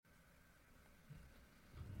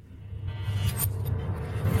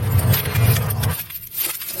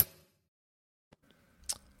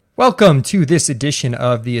Welcome to this edition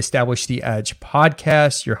of the Establish the Edge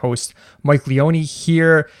podcast. Your host, Mike Leone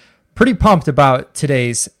here. Pretty pumped about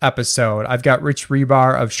today's episode. I've got Rich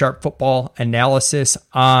Hribar of Sharp Football Analysis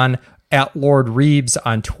on, at Lord Reeves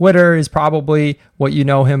on Twitter is probably what you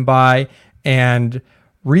know him by. And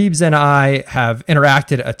Reeves and I have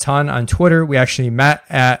interacted a ton on Twitter. We actually met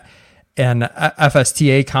at an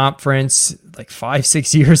FSTA conference like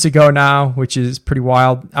 5-6 years ago now, which is pretty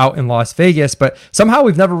wild, out in Las Vegas, but somehow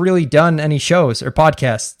we've never really done any shows or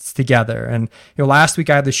podcasts together. And last week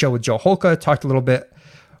I had the show with Joe Holka, talked a little bit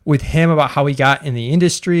with him about how he got in the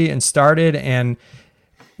industry and started, and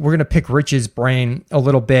we're going to pick Rich's brain a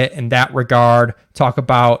little bit in that regard, talk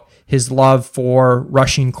about his love for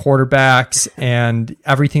rushing quarterbacks and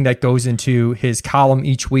everything that goes into his column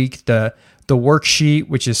each week, the worksheet,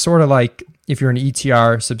 which is sort of like, if you're an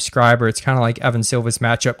ETR subscriber, it's kind of like Evan Silva's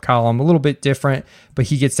matchup column, a little bit different, but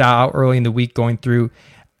he gets out early in the week going through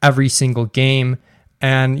every single game.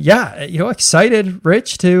 And yeah, excited,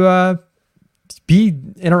 Rich, to be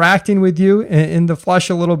interacting with you in the flesh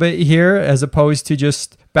a little bit here, as opposed to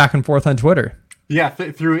just back and forth on Twitter. Yeah,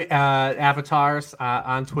 through avatars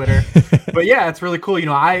on Twitter. But yeah, it's really cool.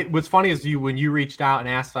 What's funny is when you reached out and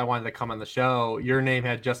asked if I wanted to come on the show, your name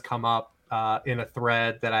had just come up in a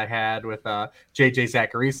thread that I had with JJ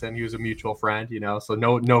Zacharyson. He was a mutual friend, so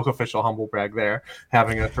no official humble brag there,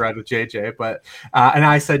 having a thread with JJ. But and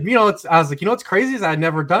I said, I was like, what's crazy is I'd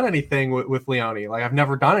never done anything with Leone. Like, I've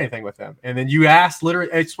never done anything with him. And then you asked,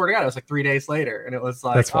 literally, I swear to God, it was like 3 days later, and it was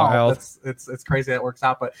like, that's wild. It's crazy that it works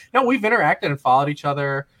out. But we've interacted and followed each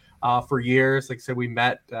other for years. Like I said, we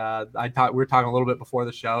met. We were talking a little bit before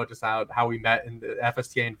the show, just how we met in the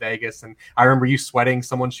FSTA in Vegas, and I remember you sweating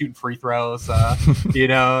someone shooting free throws. You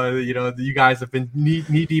guys have been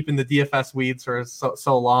knee deep in the DFS weeds for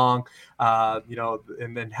so long.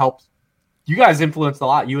 And then helped. You guys influenced a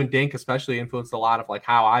lot. You and Dink especially influenced a lot of like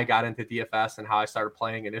how I got into DFS and how I started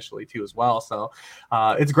playing initially too as well. So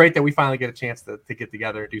it's great that we finally get a chance to get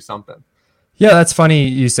together and do something. Yeah, that's funny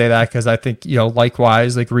you say that, because I think,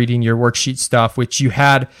 likewise, like reading your worksheet stuff, which you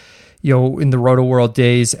had, in the Roto World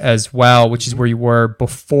days as well, which is where you were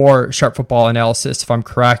before Sharp Football Analysis, if I'm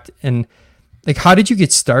correct. And like, how did you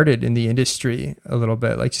get started in the industry a little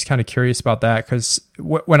bit? Like, just kind of curious about that, because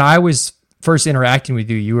when I was first interacting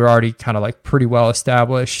with you, you were already kind of like pretty well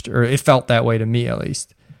established, or it felt that way to me at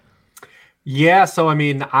least. Yeah, so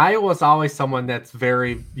I was always someone that's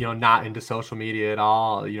very, not into social media at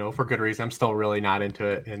all, for good reason. I'm still really not into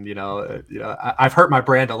it, and I've hurt my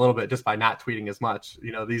brand a little bit just by not tweeting as much,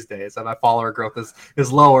 these days. And my follower growth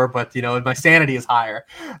is lower, but my sanity is higher.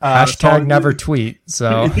 Hashtag never tweet.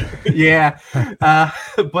 So yeah, so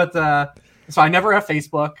I never have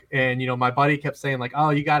Facebook, and my buddy kept saying like, oh,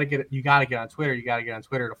 you got to get on Twitter,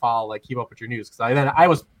 to follow, like, keep up with your news, because I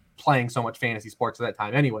was playing so much fantasy sports at that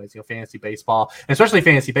time anyways, fantasy baseball, and especially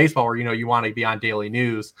fantasy baseball where, you want to be on daily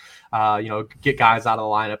news, get guys out of the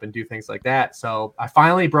lineup and do things like that. So I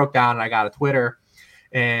finally broke down and I got a Twitter,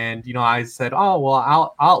 and, I said, oh,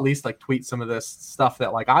 well, I'll at least like tweet some of this stuff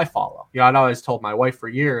that like I follow. I'd always told my wife for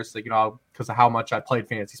years, like, because of how much I played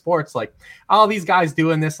fantasy sports, like, oh, these guys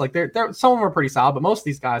doing this, like they're some of them are pretty solid, but most of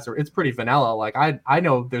these guys it's pretty vanilla. Like I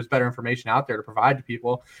know there's better information out there to provide to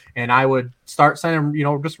people. And I would start sending,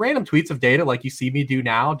 just random tweets of data like you see me do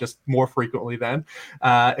now, just more frequently then.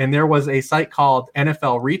 And there was a site called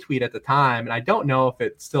NFL Retweet at the time, and I don't know if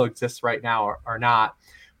it still exists right now or not,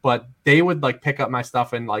 but they would like pick up my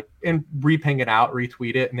stuff and reping it out,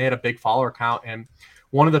 retweet it. And they had a big follower count. And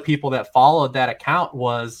one of the people that followed that account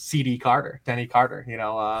was CD Carter, Denny Carter,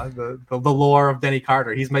 the lore of Denny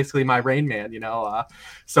Carter. He's basically my Rain Man,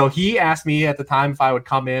 So he asked me at the time if I would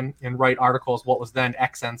come in and write articles, what was then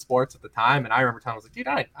XN Sports at the time. And I remember telling him, I was like, dude,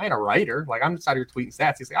 I ain't a writer. Like, I'm just out here tweeting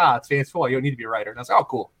stats. He's like, it's fantasy football. You don't need to be a writer. And I was like, oh,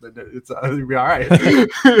 cool. It'll be all right.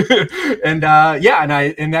 and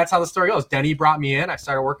that's how the story goes. Denny brought me in. I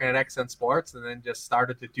started working at XN Sports, and then just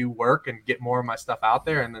started to do work and get more of my stuff out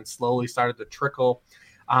there. And then slowly started to trickle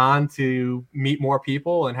on to meet more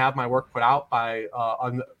people and have my work put out by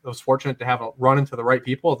I was fortunate to have run into the right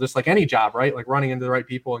people, just like any job, right? Like running into the right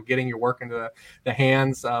people and getting your work into the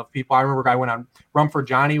hands of people. I remember I went on Rumford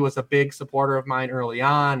Johnny was a big supporter of mine early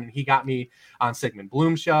on, and he got me on Sigmund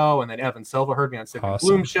Bloom show, and then Evan Silva heard me on Sigmund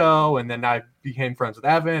Bloom show, and then I became friends with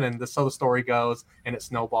Evan, and so the story goes, and it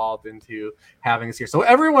snowballed into having us here. So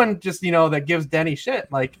everyone just, that gives Denny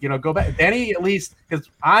shit, like, go back. Denny, at least, because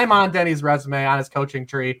I'm on Denny's resume, on his coaching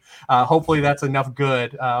tree. Hopefully that's enough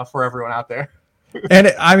good for everyone out there.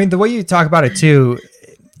 And I mean, the way you talk about it too,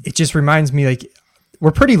 it just reminds me, like,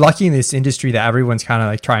 we're pretty lucky in this industry that everyone's kind of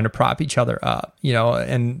like trying to prop each other up,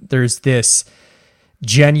 and there's this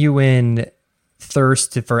genuine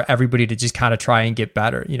thirst for everybody to just kind of try and get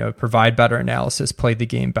better, provide better analysis, play the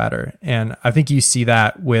game better. And I think you see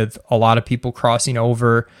that with a lot of people crossing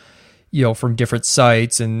over, from different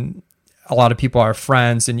sites, and a lot of people are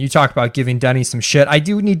friends. And you talk about giving Denny some shit. I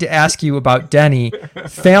do need to ask you about Denny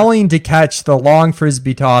failing to catch the long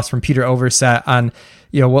Frisbee toss from Peter Overset on,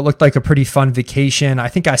 what looked like a pretty fun vacation. I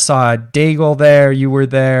think I saw Daigle there. You were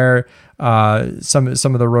there. Some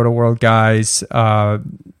of the Roto World guys,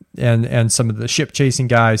 and some of the ship chasing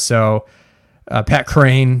guys. So Pat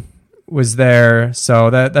Crane was there. So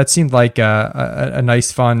that seemed like a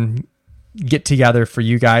nice, fun get together for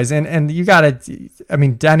you guys. And you got to,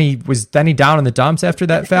 Denny down in the dumps after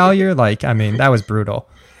that failure? That was brutal.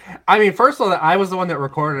 First of all, I was the one that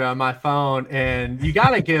recorded it on my phone, and you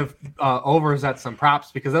got to give Overset some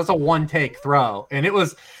props, because that's a one-take throw, and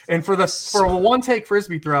for a one-take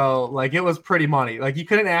Frisbee throw, it was pretty money. You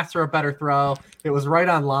couldn't ask for a better throw. It was right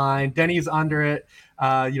on line. Denny's under it.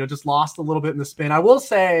 Just lost a little bit in the spin. I will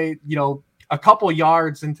say, a couple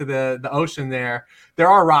yards into the ocean there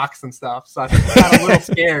are rocks and stuff. So I think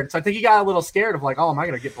he got a little scared. Of oh, am I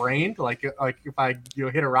going to get brained? If I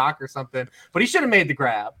hit a rock or something. But he should have made the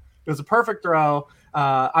grab. It was a perfect throw.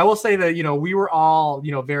 I will say that, we were all,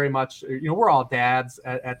 very much, we're all dads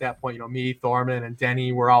at that point. Me, Thorman, and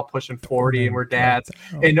Denny, we're all pushing 40 and we're dads.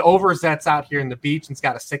 And Overzet's out here in the beach and's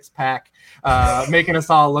got a 6-pack, making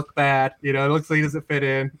us all look bad. It looks like he doesn't fit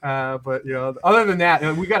in. But, other than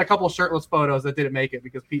that, we got a couple of shirtless photos that didn't make it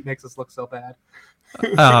because Pete makes us look so bad.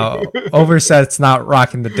 Overset's not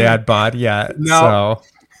rocking the dad bod yet. No.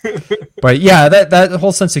 So, but yeah, that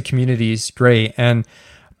whole sense of community is great. And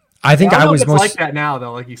I think I was most like that now,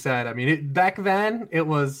 though. Like you said, back then it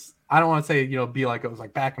was. I don't want to say be like it was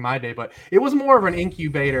like back in my day, but it was more of an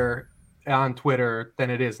incubator on Twitter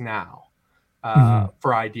than it is now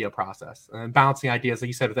for idea process and bouncing ideas. Like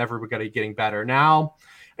you said, with everybody getting better now.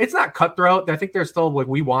 It's not cutthroat. I think there's still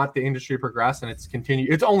we want the industry to progress, and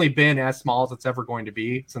it's only been as small as it's ever going to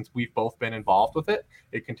be since we've both been involved with it.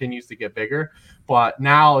 It continues to get bigger, but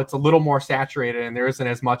now it's a little more saturated, and there isn't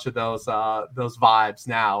as much of those vibes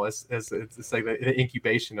now as it's like the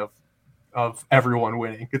incubation of everyone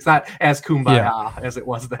winning. It's not as kumbaya as it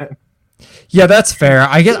was then. Yeah, that's fair.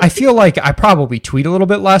 I feel like I probably tweet a little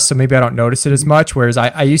bit less, so maybe I don't notice it as much. Whereas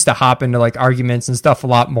I used to hop into arguments and stuff a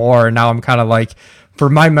lot more, and now I'm kind of for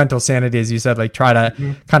my mental sanity, as you said, try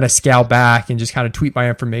to kind of scale back and just kind of tweet my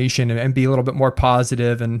information and be a little bit more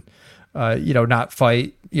positive and, not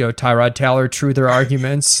fight, Tyrod Taylor truther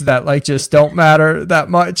arguments that just don't matter that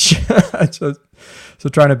much. So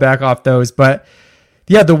trying to back off those. But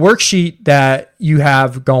yeah, the worksheet that you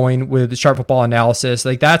have going with the Sharp Football Analysis,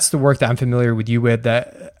 that's the work that I'm familiar with you with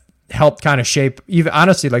that helped kind of shape even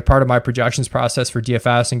honestly, part of my projections process for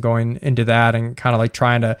DFS and going into that and kind of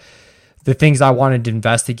trying to the things I wanted to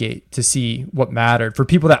investigate to see what mattered. For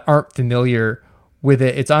people that aren't familiar with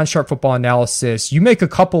it, it's on Sharp Football Analysis. You make a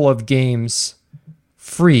couple of games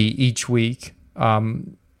free each week.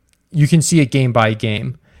 You can see it game by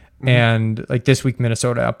game. And this week,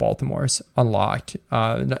 Minnesota at Baltimore's unlocked.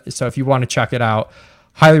 So if you want to check it out,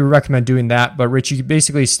 highly recommend doing that. But Rich, you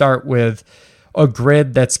basically start with a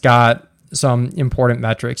grid that's got some important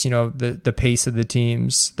metrics, the pace of the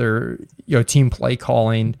teams, their, team play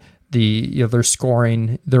calling, their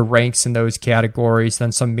scoring, their ranks in those categories,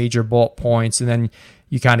 then some major bullet points. And then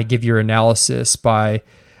you kind of give your analysis by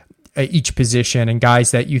each position and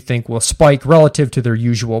guys that you think will spike relative to their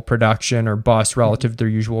usual production or bust relative to their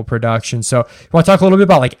usual production. So you want to talk a little bit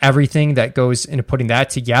about everything that goes into putting that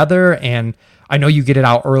together. And I know you get it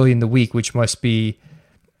out early in the week, which must be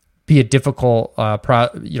a difficult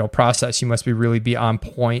process. You must really be on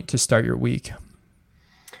point to start your week.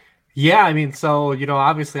 Yeah, so,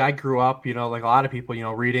 obviously I grew up, like a lot of people,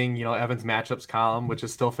 reading, Evan's matchups column, which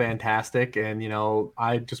is still fantastic. And,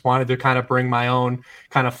 I just wanted to kind of bring my own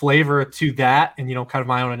kind of flavor to that and, kind of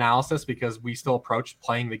my own analysis because we still approach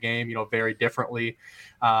playing the game, very differently.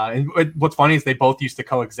 And what's funny is they both used to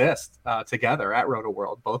coexist together at Roto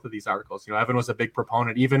World, both of these articles. Evan was a big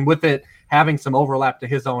proponent, even with it having some overlap to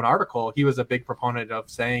his own article. He was a big proponent of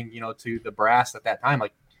saying, to the brass at that time,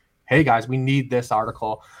 hey guys, we need this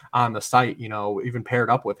article on the site, even paired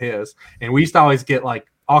up with his. And we used to always get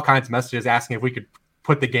all kinds of messages asking if we could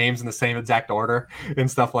put the games in the same exact order and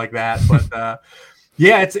stuff like that. But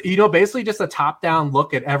yeah, it's, basically just a top down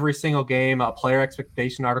look at every single game, a player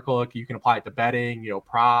expectation article. You can apply it to betting,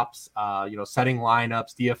 props, setting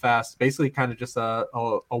lineups, DFS, basically kind of just a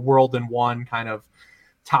world in one kind of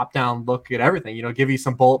top-down look at everything, give you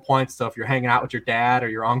some bullet points. So if you're hanging out with your dad or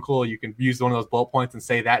your uncle, you can use one of those bullet points and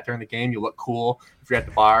say that during the game. You look cool. If you're at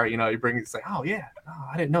the bar, you bring it, say, oh yeah,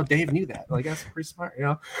 I didn't know Dave knew that. Like, that's pretty smart.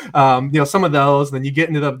 Some of those. And then you get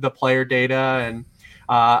into the player data, and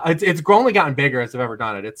it's only gotten bigger as I've ever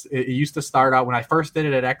done it. It used to start out when I first did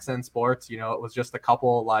it at XN Sports. It was just a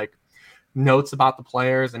couple like notes about the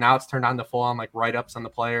players, and now it's turned on to full on like write-ups on the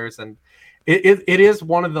players. And it is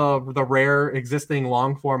one of the rare existing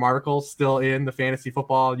long form articles still in the fantasy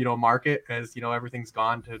football market, as everything's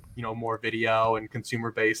gone to more video and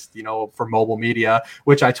consumer based for mobile media,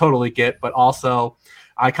 which I totally get. But also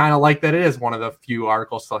I kind of like that it is one of the few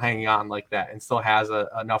articles still hanging on like that and still has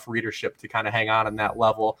enough readership to kind of hang on that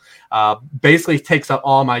level. Basically takes up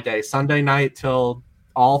all my day, Sunday night till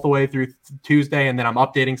all the way through Tuesday, and then I'm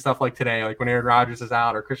updating stuff like today, like when Aaron Rodgers is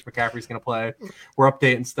out or Christian McCaffrey's going to play, we're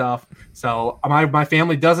updating stuff. So my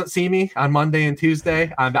family doesn't see me on Monday and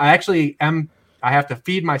Tuesday. I have to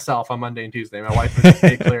feed myself on Monday and Tuesday. My wife has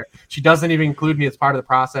made it clear she doesn't even include me as part of the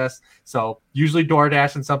process. So usually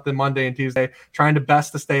DoorDashing something Monday and Tuesday, trying to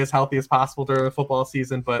stay as healthy as possible during the football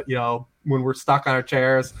season. But when we're stuck on our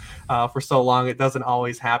chairs for so long, it doesn't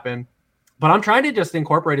always happen. But I'm trying to just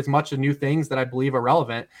incorporate as much of new things that I believe are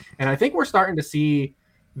relevant. And I think we're starting to see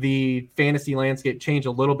the fantasy landscape change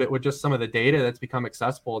a little bit with just some of the data that's become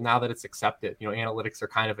accessible now that it's accepted. Analytics are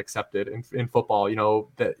kind of accepted in football.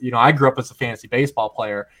 I grew up as a fantasy baseball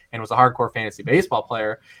player and was a hardcore fantasy baseball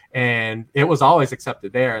player, and it was always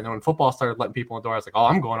accepted there. And then when football started letting people in the door, I was like, oh,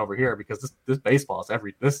 I'm going over here because this baseball is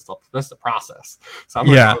this is a process. So I'm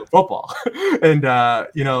going to go to football.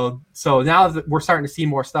 And so now that we're starting to see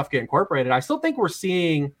more stuff get incorporated, I still think we're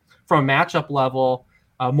seeing from a matchup level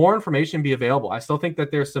more information be available. I still think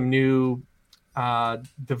that there's some new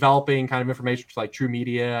developing kind of information like True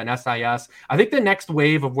Media and SIS. I think the next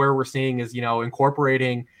wave of where we're seeing is,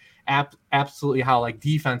 incorporating absolutely how like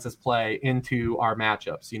defenses play into our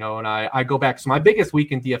matchups, and I go back. So my biggest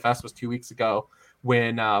week in DFS was 2 weeks ago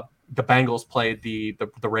when the Bengals played the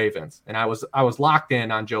Ravens, and I was locked in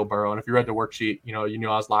on Joe Burrow. And if you read the worksheet, you knew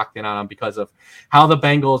I was locked in on him because of how the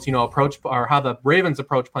Bengals, approach, or how the Ravens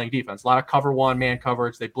approach playing defense. A lot of cover one man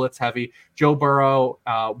coverage. They blitz heavy. Joe Burrow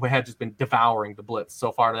had just been devouring the blitz so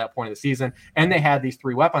far to that point of the season, and they had these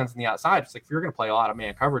three weapons on the outside. It's like, if you're going to play a lot of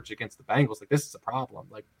man coverage against the Bengals, like, this is a problem.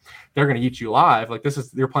 Like, they're going to eat you alive. Like,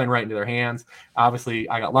 you're playing right into their hands. Obviously,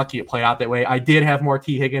 I got lucky. It played out that way. I did have more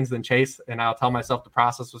T. Higgins than Chase, and I'll tell myself the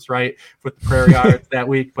process was right with the Prairie Yards that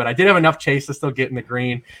week, but I did have enough Chase to still get in the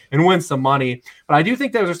green and win some money. But I do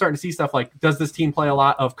think that we're starting to see stuff like, does this team play a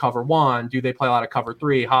lot of cover one? Do they play a lot of cover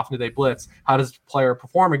three? How often do they blitz? How does the player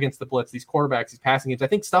perform against the blitz? These quarterbacks, these passing games. I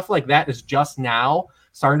think stuff like that is just now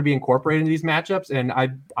starting to be incorporated into these matchups, and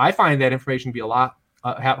I find that information to be a lot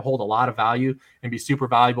hold a lot of value and be super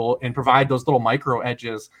valuable and provide those little micro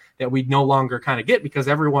edges that we no longer kind of get, because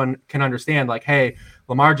everyone can understand, like, hey,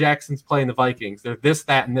 Lamar Jackson's playing the Vikings. They're this,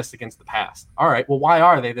 that, and this against the pass. All right, well, why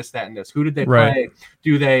are they this, that, and this? Who did they play?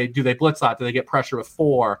 Do they blitz a lot? Do they get pressure with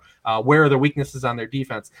four? Where are the weaknesses on their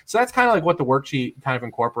defense? So that's kind of like what the worksheet kind of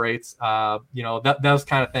incorporates. Those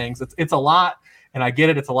kind of things. It's a lot. And I get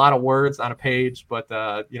it. It's a lot of words on a page, but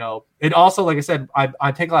it also, like I said,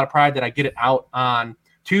 I take a lot of pride that I get it out on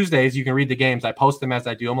Tuesdays. You can read the games. I post them as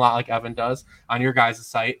I do them, a lot like Evan does on your guys'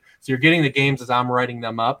 site. So you're getting the games as I'm writing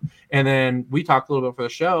them up. And then we talked a little bit for the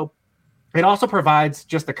show. It also provides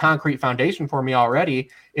just a concrete foundation for me already.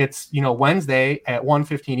 It's, Wednesday at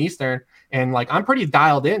 1:15 Eastern. And like, I'm pretty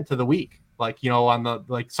dialed into the week,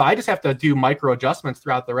 so I just have to do micro adjustments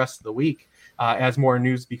throughout the rest of the week. As more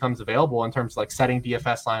news becomes available in terms of like setting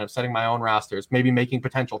DFS lineups, setting my own rosters, maybe making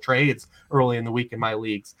potential trades early in the week in my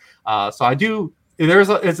leagues. So I do.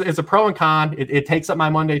 It's a pro and con. It takes up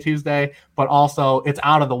my Monday, Tuesday, but also it's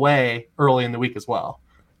out of the way early in the week as well.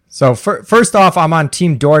 So first off, I'm on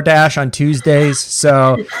Team DoorDash on Tuesdays.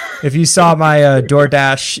 So if you saw my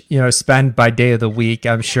DoorDash, spend by day of the week,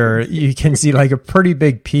 I'm sure you can see like a pretty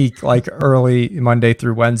big peak, like early Monday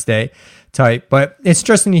through Wednesday type. But it's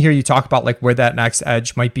interesting to hear you talk about like where that next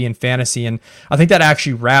edge might be in fantasy. And I think that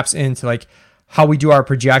actually wraps into like how we do our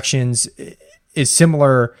projections is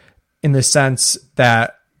similar in the sense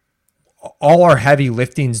that all our heavy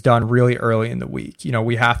lifting's done really early in the week.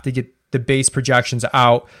 We have to get the base projections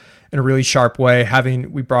out in a really sharp way.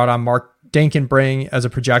 We brought on Mark Dankenbring as a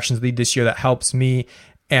projections lead this year that helps me.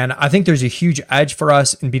 And I think there's a huge edge for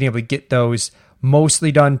us in being able to get those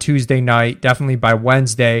mostly done Tuesday night, definitely by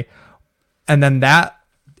Wednesday. And then that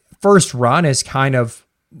first run is kind of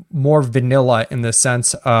more vanilla in the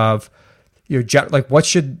sense of, like what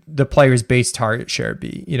should the player's base target share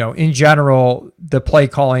be? In general, the play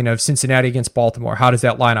calling of Cincinnati against Baltimore, how does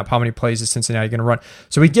that line up? How many plays is Cincinnati going to run?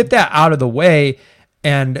 So we get that out of the way,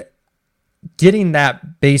 and getting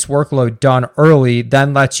that base workload done early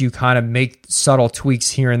then lets you kind of make subtle tweaks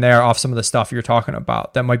here and there off some of the stuff you're talking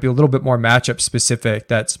about that might be a little bit more matchup specific,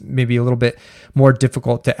 that's maybe a little bit more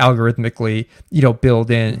difficult to algorithmically build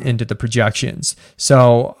into the projections.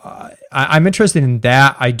 So I'm interested in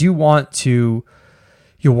that. I do want to,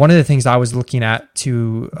 one of the things I was looking at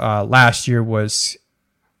to last year was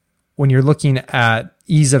when you're looking at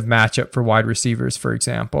ease of matchup for wide receivers, for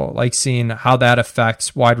example, like seeing how that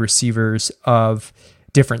affects wide receivers of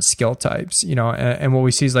different skill types, and what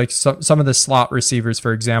we see is like some of the slot receivers,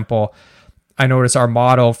 for example, I notice our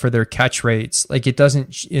model for their catch rates, like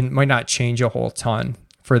it might not change a whole ton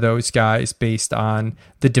for those guys based on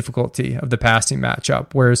the difficulty of the passing matchup.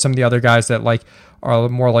 Whereas some of the other guys that like are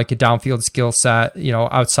more like a downfield skill set,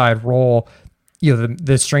 outside role,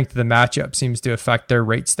 the strength of the matchup seems to affect their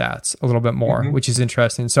rate stats a little bit more, which is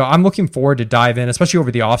interesting. So I'm looking forward to dive in, especially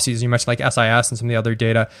over the offseason. You mentioned like SIS and some of the other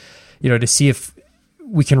data, to see if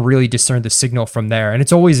we can really discern the signal from there. And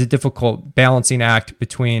it's always a difficult balancing act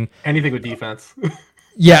between anything with defense.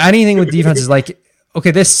 Anything with defense is like, okay,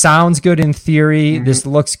 this sounds good in theory. This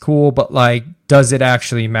looks cool, but like, does it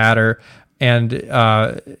actually matter? And,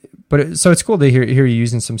 so it's cool to hear you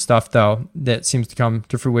using some stuff though that seems to come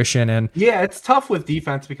to fruition. And yeah, it's tough with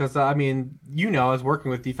defense because I was working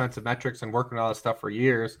with defensive metrics and working on all this stuff for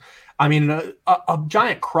years. A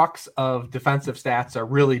giant crux of defensive stats are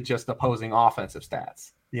really just opposing offensive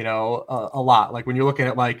stats. A lot. Like when you're looking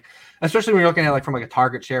at especially when you're looking at from like a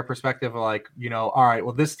target share perspective, all right,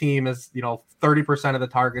 well, this team is 30% of the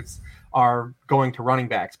targets are going to running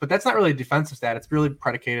backs, but that's not really a defensive stat. It's really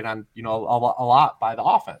predicated on a lot by the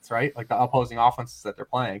offense, right? Like the opposing offenses that they're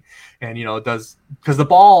playing, and because the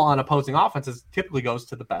ball on opposing offenses typically goes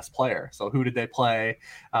to the best player. So who did they play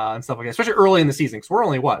and stuff like that, especially early in the season, because we're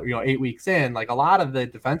only 8 weeks in. Like a lot of the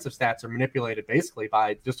defensive stats are manipulated basically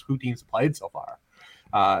by just who teams have played so far.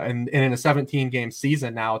 And in a 17-game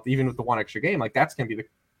season now, even with the one extra game, like that's going to be the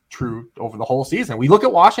true over the whole season. We look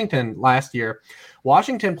at Washington last year.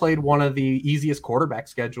 Washington played one of the easiest quarterback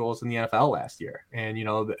schedules in the NFL last year. And,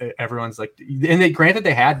 everyone's like, and granted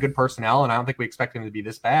they had good personnel, and I don't think we expect them to be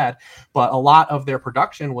this bad, but a lot of their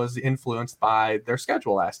production was influenced by their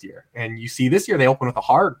schedule last year. And you see this year, they open with a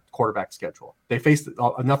hard quarterback schedule. They faced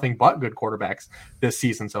nothing but good quarterbacks this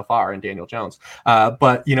season so far in Daniel Jones.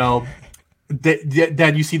 But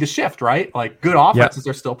that you see the shift, right? Like good offenses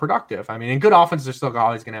are still productive. And good offenses are still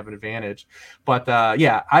always going to have an advantage. But I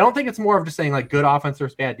don't think it's more of just saying like good offense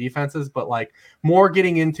versus bad defenses, but like more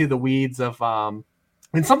getting into the weeds of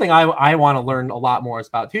and something I want to learn a lot more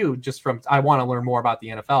about too, I want to learn more about the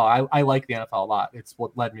NFL. I like the NFL a lot. It's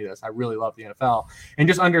what led me to this. I really love the NFL and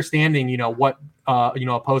just understanding, what,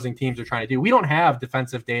 opposing teams are trying to do. We don't have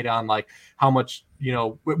defensive data on like how much,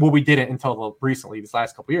 we didn't until recently, these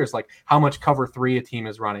last couple of years, like how much cover 3 a team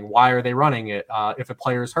is running. Why are they running it? If a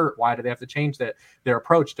player is hurt, why do they have to change their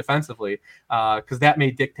approach defensively? Because that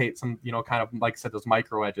may dictate some, kind of like I said, those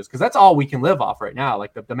micro edges, because that's all we can live off right now.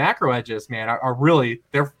 Like the macro edges, man, are really,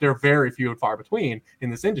 they're very few and far between in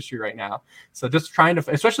this industry right now. So just trying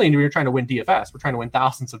to, especially when you're trying to win DFS, we're trying to win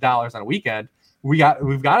thousands of dollars on a weekend. We've got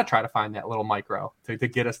to try to find that little micro to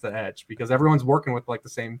get us the edge, because everyone's working with like the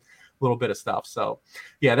same little bit of stuff. So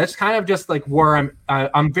yeah, that's kind of just like where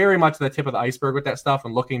I'm very much the tip of the iceberg with that stuff,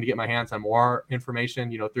 and looking to get my hands on more information,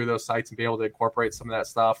 through those sites, and be able to incorporate some of that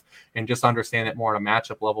stuff and just understand it more on a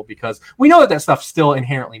matchup level, because we know that stuff still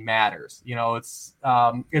inherently matters.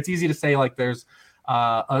 It's easy to say like there's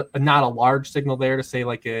not a large signal there to say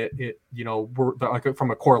like we're like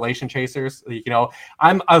from a correlation chasers,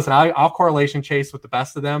 I'll correlation chase with the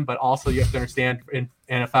best of them, but also you have to understand in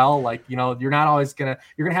NFL, like, you're not always you're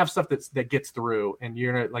gonna have stuff that gets through, and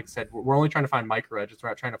you're gonna, like I said, we're only trying to find micro edges. We're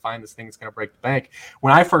not trying to find this thing that's gonna break the bank.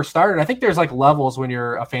 When I first started, I think there's like levels when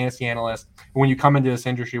you're a fantasy analyst, when you come into this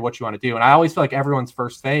industry, what you want to do. And I always feel like everyone's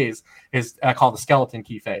first phase is I call the skeleton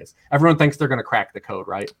key phase. Everyone thinks they're going to crack the code,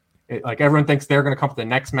 right? Like everyone thinks they're going to come up with the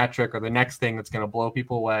next metric or the next thing that's going to blow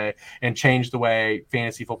people away and change the way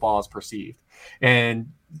fantasy football is perceived.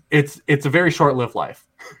 And it's a very short-lived life,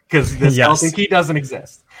 because the skeleton key doesn't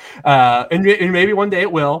exist. And maybe one day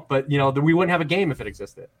it will, but we wouldn't have a game if it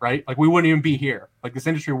existed, right? Like we wouldn't even be here. Like this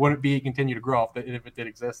industry wouldn't continue to grow if it did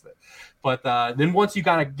exist. But then once you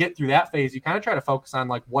kind of get through that phase, you kind of try to focus on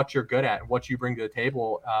like what you're good at and what you bring to the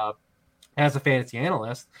table. as a fantasy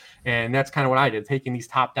analyst. And that's kind of what I did, taking these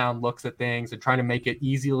top-down looks at things and trying to make it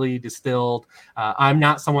easily distilled. I'm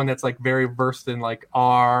not someone that's like very versed in like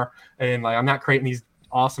R, and like I'm not creating these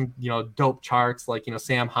awesome, dope charts like,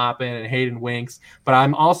 Sam Hoppen and Hayden Winks, but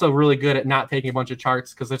I'm also really good at not taking a bunch of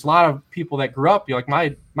charts, because there's a lot of people that grew up, like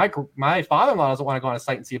my father-in-law doesn't want to go on a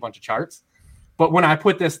site and see a bunch of charts. But when I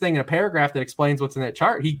put this thing in a paragraph that explains what's in that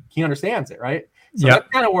chart, he understands it, right? So that's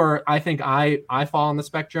kind of where I think I fall on the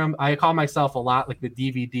spectrum. I call myself a lot like the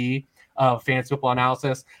DVD of fantasy football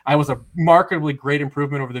analysis. I was a markedly great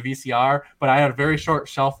improvement over the VCR, but I had a very short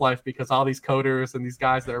shelf life because all these coders and these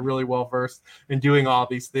guys that are really well versed in doing all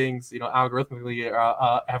these things, algorithmically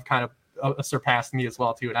have kind of surpassed me as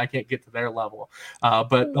well too, and I can't get to their level.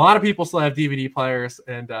 But a lot of people still have DVD players,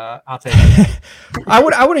 and I'll take it.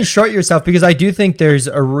 I wouldn't short yourself, because I do think there's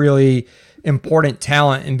a really important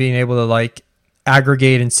talent in being able to like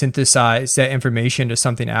aggregate and synthesize that information to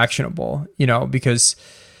something actionable, because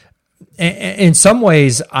in some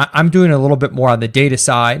ways I'm doing a little bit more on the data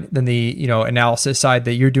side than the, analysis side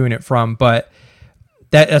that you're doing it from. But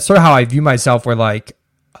that's sort of how I view myself, where like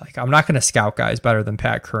I'm not going to scout guys better than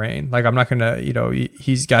Pat Kerrane. Like I'm not going to,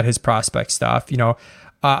 he's got his prospect stuff,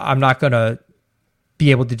 I'm not going to be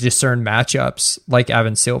able to discern matchups like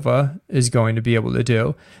Evan Silva is going to be able to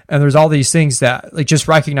do. And there's all these things that like just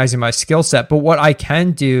recognizing my skill set. But what I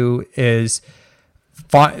can do is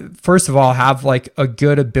first of all, have like a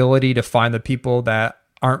good ability to find the people that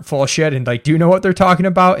aren't full of shit and like do know what they're talking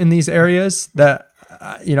about in these areas that,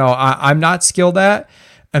 I'm not skilled at,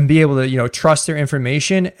 and be able to, trust their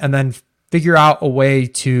information, and then figure out a way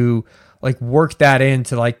to like work that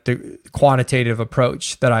into like the quantitative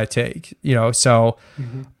approach that I take, so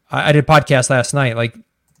I did a podcast last night. Like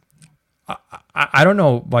I don't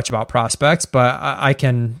know much about prospects, but I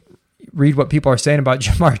can read what people are saying about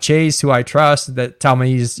Jamar Chase, who I trust, that tell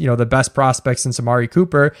me he's, the best prospects since Amari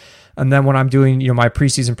Cooper. And then when I'm doing, my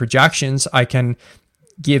preseason projections, I can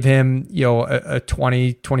give him, a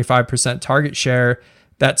 20-25% target share.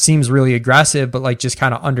 That seems really aggressive, but like just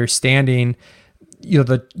kind of understanding,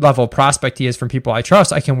 the level of prospect he is from people I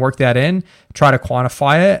trust, I can work that in, try to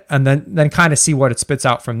quantify it, and then kind of see what it spits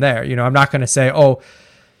out from there. I'm not going to say,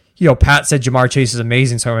 Pat said Jamar Chase is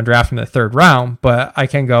amazing, so I'm going to draft him in the 3rd round, but I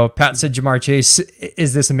can go, Pat said Jamar Chase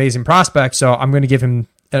is this amazing prospect, so I'm going to give him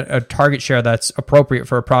a target share that's appropriate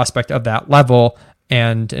for a prospect of that level,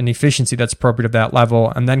 and an efficiency that's appropriate of that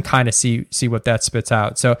level, and then kind of see what that spits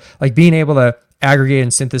out. So like being able to aggregate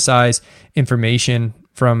and synthesize information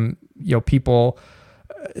from, people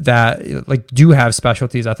that like do have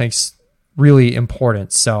specialties, I think is really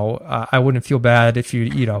important. So I wouldn't feel bad if you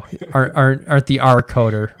aren't the R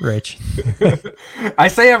coder, Rich. I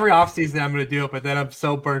say every offseason I'm going to do it, but then I'm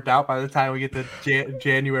so burnt out by the time we get to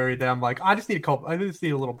January that I'm like, I just need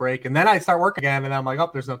a little break, and then I start work again, and I'm like,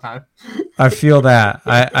 there's no time. I feel that.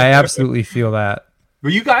 I absolutely feel that.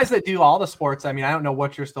 But you guys that do all the sports, I mean, I don't know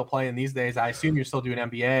what you're still playing these days. I assume you're still doing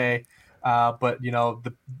NBA. But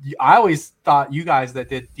I always thought you guys that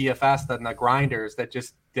did DFS and the grinders that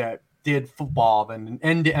just did football, then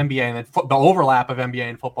into NBA, and then the overlap of NBA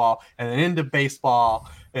and football, and then into baseball,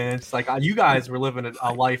 and it's like you guys were living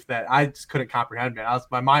a life that I just couldn't comprehend. Man,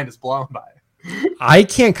 my mind is blown by it. I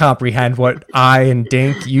can't comprehend what I and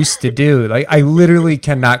Dink used to do. Like I literally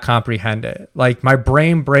cannot comprehend it. Like my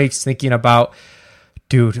brain breaks thinking about,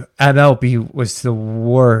 dude, MLB was the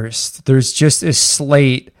worst. There's just a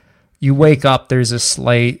slate. You wake up, there's a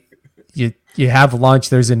slate. You have lunch,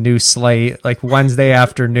 there's a new slate, like Wednesday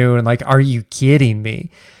afternoon. Like, are you kidding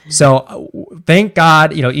me? So thank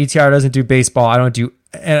God, ETR doesn't do baseball. I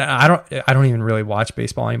don't even really watch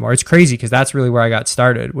baseball anymore. It's crazy because that's really where I got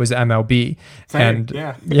started, was MLB. Same, and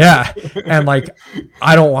yeah. And like,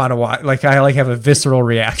 I don't want to watch, like I like have a visceral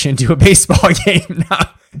reaction to a baseball game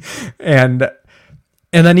now. And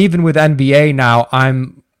then even with NBA now,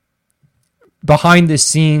 I'm behind the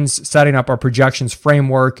scenes setting up our projections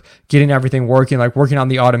framework, getting everything working, like working on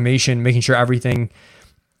the automation, making sure everything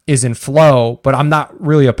is in flow, but I'm not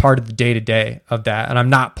really a part of the day-to-day of that. And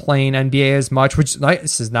I'm not playing NBA as much, which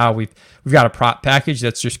this is now we've got a prop package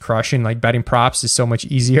that's just crushing. Like betting props is so much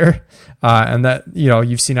easier. And that,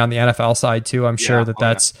 you've seen on the NFL side too. I'm sure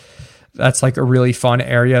that's like a really fun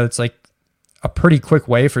area. It's like a pretty quick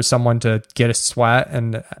way for someone to get a sweat,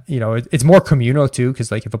 and it's more communal too,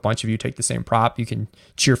 because like if a bunch of you take the same prop, you can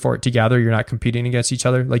cheer for it together. You're not competing against each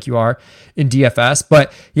other like you are in DFS.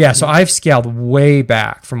 But yeah, so I've scaled way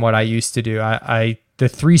back from what I used to do. The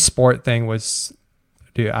 3-sport thing was,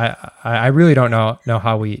 dude, I really don't know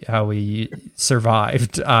how we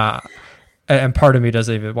survived. and part of me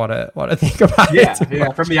doesn't even want to think about it.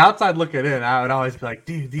 Yeah. From the outside looking in, I would always be like,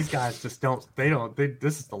 dude, these guys just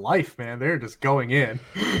this is the life, man. They're just going in.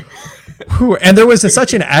 And there was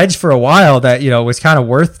such an edge for a while that, was kind of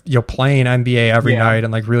worth, playing NBA every night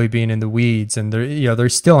and like really being in the weeds. And there,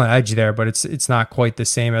 there's still an edge there, but it's not quite the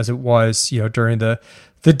same as it was, during the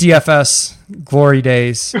DFS glory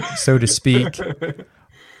days, so to speak.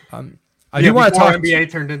 I do want to talk.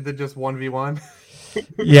 NBA turned into just 1v1.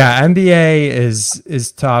 Yeah, NBA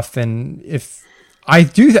is tough, and I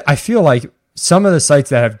feel like some of the sites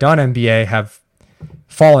that have done NBA have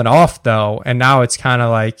fallen off though, and now it's kind of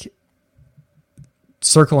like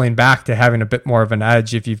circling back to having a bit more of an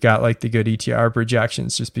edge if you've got like the good ETR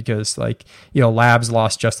projections, just because like Labs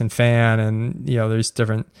lost Justin Fan, and there's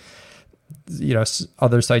different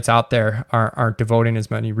other sites out there aren't devoting as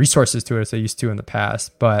many resources to it as they used to in the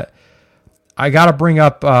past, but. I got to bring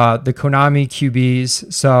up the Konami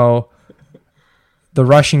QBs. So the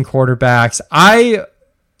Russian quarterbacks. I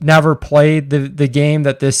never played the game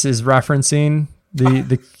that this is referencing,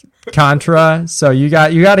 the Contra. So you got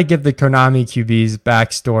to give the Konami QBs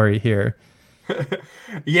backstory here.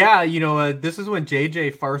 Yeah, this is when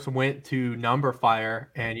JJ first went to Numberfire,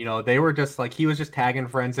 and they were just like, he was just tagging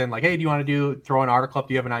friends in like, hey, do you want to throw an article up?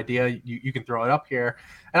 Do you have an idea? You can throw it up here.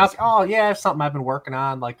 And I was like, oh yeah, it's something I've been working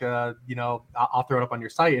on. Like, I'll throw it up on your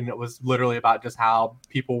site. And it was literally about just how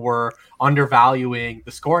people were undervaluing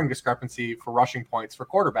the scoring discrepancy for rushing points for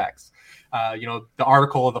quarterbacks. The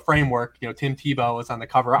article of the framework, Tim Tebow was on the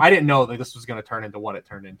cover. I didn't know that this was going to turn into what it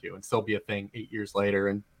turned into and still be a thing 8 years later.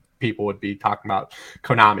 And people would be talking about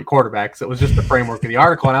Konami quarterbacks. It was just the framework of the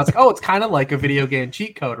article. And I was like, oh, it's kind of like a video game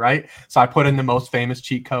cheat code, right? So I put in the most famous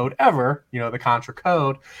cheat code ever, the Contra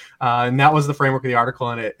code. And that was the framework of the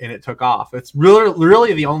article, and it took off. It's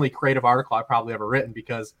really the only creative article I've probably ever written,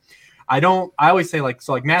 because I always say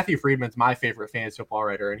like Matthew Friedman's my favorite fantasy football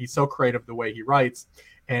writer, and he's so creative the way he writes.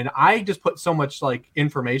 And I just put so much like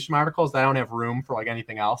information in my articles that I don't have room for like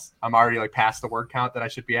anything else. I'm already like past the word count that I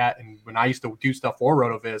should be at. And when I used to do stuff for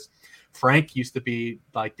RotoViz, Frank used to be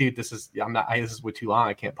like, dude, this is way too long.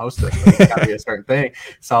 I can't post this. It's gotta be a certain thing.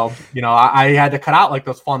 So, I had to cut out like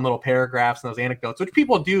those fun little paragraphs and those anecdotes, which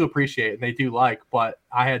people do appreciate and they do like, but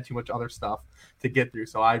I had too much other stuff to get through.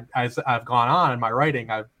 So as I've gone on in my writing,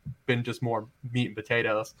 I've been just more meat and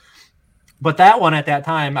potatoes. But that one at that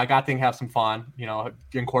time, I got to have some fun,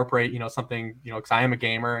 incorporate, something, because I am a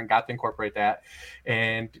gamer and got to incorporate that.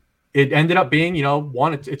 And it ended up being,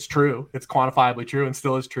 one, it's true. It's quantifiably true and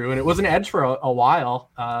still is true. And it was an edge for a while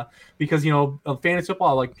because, fantasy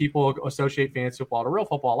football, like people associate fantasy football to real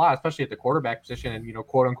football a lot, especially at the quarterback position and,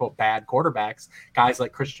 quote unquote, bad quarterbacks, guys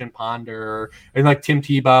like Christian Ponder and like Tim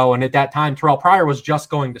Tebow. And at that time, Terrell Pryor was just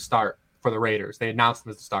going to start for the Raiders. They announced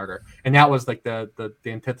him as the starter. And that was like the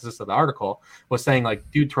antithesis of the article was saying like,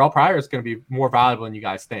 dude, Terrell Pryor is going to be more valuable than you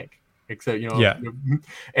guys think. So, yeah.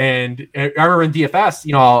 And I remember in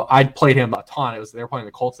DFS, I played him a ton. They were playing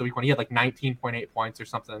the Colts the week when he had like 19.8 points or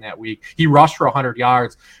something in that week. He rushed for 100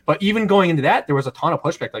 yards. But even going into that, there was a ton of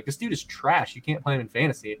pushback. Like, this dude is trash. You can't play him in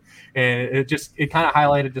fantasy. And it kind of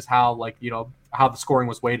highlighted just how how the scoring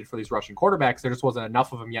was weighted for these rushing quarterbacks. There just wasn't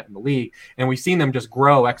enough of them yet in the league. And we've seen them just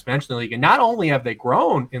grow exponentially in the league. And not only have they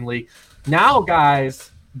grown in league, now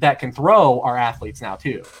guys that can throw are athletes now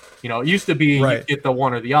too. It used to be right. You get the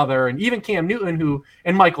one or the other, and even Cam Newton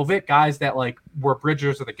and Michael Vick, guys that like were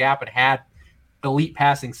bridgers of the gap and had elite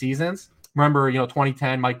passing seasons. Remember,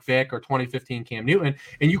 2010 Mike Vick or 2015 Cam Newton,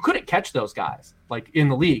 and you couldn't catch those guys like in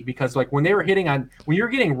the league because like when you're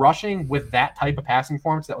getting rushing with that type of passing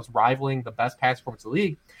performance that was rivaling the best passing performance of the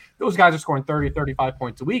league, those guys are scoring 30, 35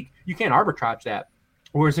 points a week. You can't arbitrage that.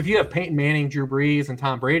 Whereas if you have Peyton Manning, Drew Brees, and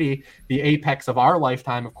Tom Brady, the apex of our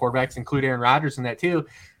lifetime of quarterbacks, include Aaron Rodgers in that too,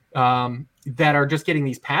 that are just getting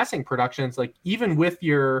these passing productions, like even with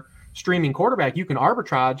your streaming quarterback, you can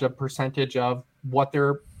arbitrage a percentage of what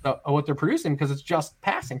they're producing because it's just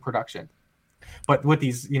passing production. But with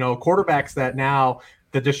these, quarterbacks that now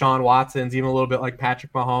the Deshaun Watsons, even a little bit like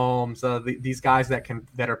Patrick Mahomes, these guys that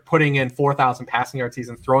are putting in 4,000 passing yard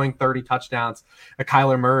seasons, throwing 30 touchdowns,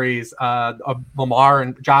 Kyler Murray's, Lamar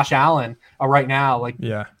and Josh Allen right now, like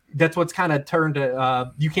yeah. That's what's kind of turned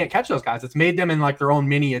to you can't catch those guys. It's made them in like their own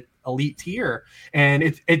mini elite tier, and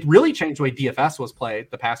it really changed the way DFS was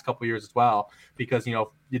played the past couple of years as well. Because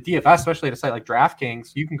the DFS, especially at a site like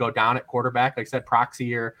DraftKings, you can go down at quarterback, like I said, proxy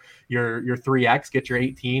your 3x, get your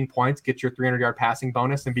 18 points, get your 300-yard passing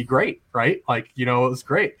bonus, and be great, right? Like, it was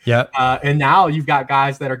great. Yeah. And now you've got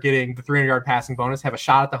guys that are getting the 300-yard passing bonus, have a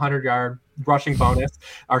shot at the 100-yard rushing bonus,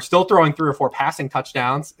 are still throwing 3 or 4 passing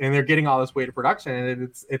touchdowns, and they're getting all this weighted production, and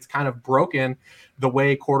it's kind of broken the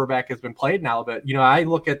way quarterback has been played now. But I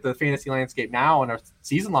look at the fantasy landscape now on a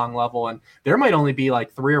season-long level, and there might only be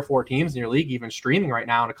like 3 or 4 teams in your league even streaming right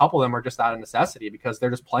now, and a couple of them are just out of necessity because they're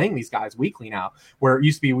just playing these guys weekly now, where it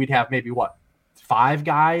used to be we'd have maybe 5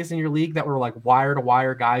 guys in your league that were like wire to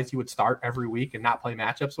wire guys you would start every week and not play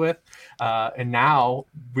matchups with. And now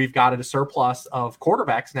we've got a surplus of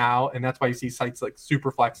quarterbacks now. And that's why you see sites like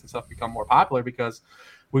Superflex and stuff become more popular, because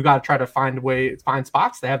we've got to try to find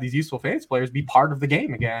spots to have these useful fantasy players be part of the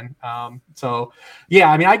game again. So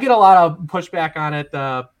yeah, I mean, I get a lot of pushback on it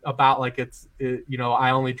about like I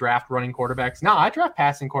only draft running quarterbacks. No, I draft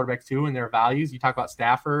passing quarterbacks too, and their values. You talk about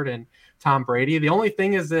Stafford and Tom Brady. The only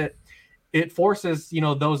thing is that it forces,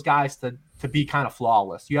 those guys to be kind of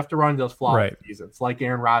flawless. You have to run those flawless seasons, like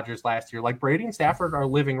Aaron Rodgers last year, like Brady and Stafford are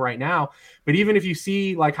living right now. But even if you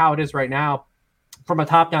see like how it is right now from a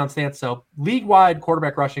top-down stance, so league-wide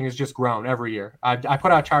quarterback rushing has just grown every year. I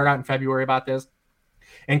put out a chart out in February about this.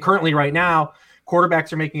 And currently right now,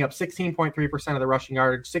 quarterbacks are making up 16.3% of the rushing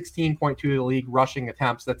yardage, 16.2% of the league rushing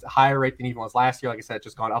attempts. That's a higher rate than even was last year. Like I said, it's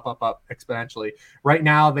just gone up exponentially. Right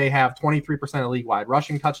now, they have 23% of league-wide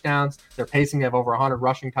rushing touchdowns. They're pacing to have over 100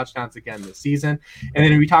 rushing touchdowns again this season. And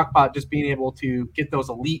then we talk about just being able to get those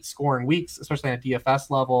elite scoring weeks, especially at DFS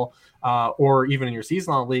level or even in your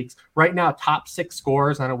season-long leagues. Right now, top 6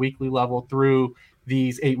 scores on a weekly level through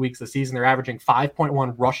these 8 weeks of the season, they're averaging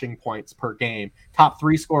 5.1 rushing points per game. Top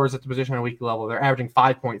 3 scorers at the position on a weekly level, they're averaging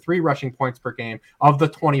 5.3 rushing points per game. Of the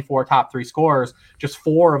 24 top 3 scorers, just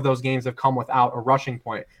 4 of those games have come without a rushing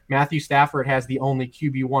point. Matthew Stafford has the only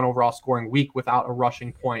QB1 overall scoring week without a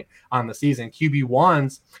rushing point on the season.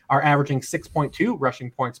 QB1s are averaging 6.2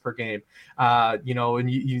 rushing points per game. And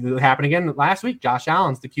it happened again last week. Josh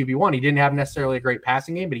Allen's the QB1. He didn't have necessarily a great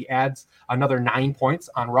passing game, but he adds another 9 points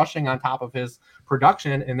on rushing on top of his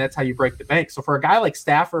production, and that's how you break the bank. So for a guy like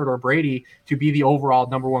Stafford or Brady to be the overall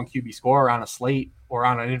number 1 QB scorer on a slate or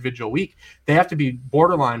on an individual week, they have to be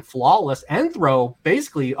borderline flawless and throw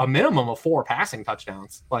basically a minimum of 4 passing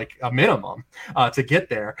touchdowns, like a minimum to get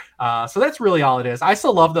there. So that's really all it is. I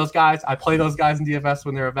still love those guys. I play those guys in DFS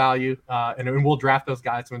when they're of value, and we'll draft those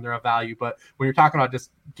guys when they're of value. But when you're talking about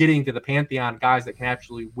just getting to the pantheon guys that can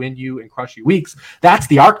actually win you and crush you weeks, that's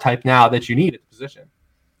the archetype now that you need at the position.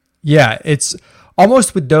 Yeah, it's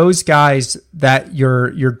almost with those guys that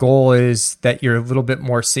your goal is that you're a little bit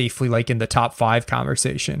more safely like in the top 5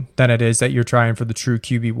 conversation than it is that you're trying for the true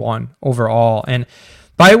QB1 overall.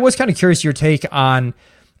 But I was kind of curious your take on,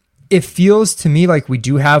 it feels to me like we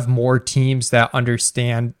do have more teams that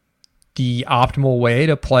understand the optimal way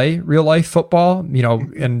to play real life football,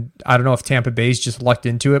 and I don't know if Tampa Bay's just lucked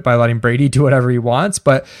into it by letting Brady do whatever he wants,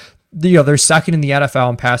 but they're second in the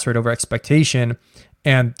NFL in pass rate over expectation.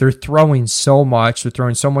 And they're throwing so much. They're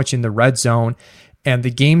throwing so much in the red zone, and the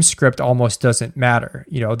game script almost doesn't matter.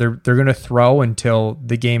 They're going to throw until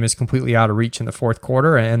the game is completely out of reach in the fourth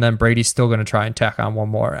quarter, and then Brady's still going to try and tack on one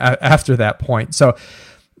more after that point. So,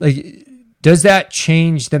 does that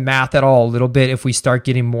change the math at all a little bit if we start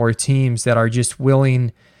getting more teams that are just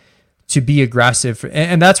willing to be aggressive?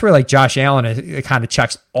 And that's where like Josh Allen, it kind of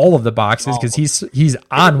checks all of the boxes because he's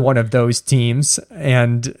on one of those teams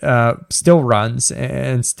and still runs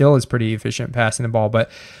and still is pretty efficient passing the ball.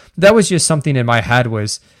 But that was just something in my head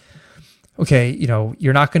was, okay,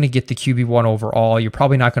 you're not going to get the QB1 overall. You're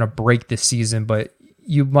probably not going to break this season, but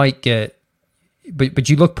you might get, but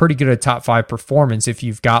you look pretty good at top 5 performance if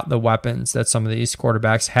you've got the weapons that some of these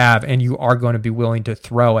quarterbacks have, and you are going to be willing to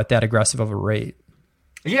throw at that aggressive of a rate.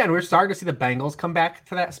 Yeah, and we're starting to see the Bengals come back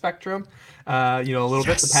to that spectrum. A little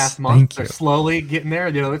bit the past month. They're slowly getting there.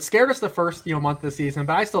 It scared us the first, month of the season,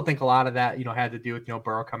 but I still think a lot of that, had to do with,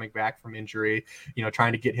 Burrow coming back from injury,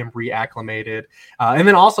 trying to get him reacclimated. And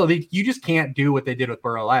then also you just can't do what they did with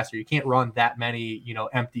Burrow last year. You can't run that many,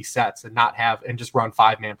 empty sets and just run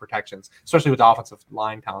 5-man protections, especially with the offensive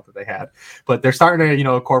line talent that they had. But they're starting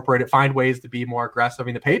to, incorporate it, find ways to be more aggressive. I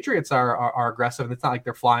mean, the Patriots are aggressive, and it's not like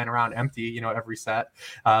they're flying around empty, every set.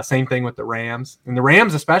 Same thing with the Rams. And the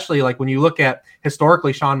Rams, especially, like when you look at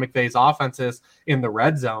historically Sean McVay's offenses in the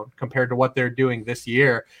red zone compared to what they're doing this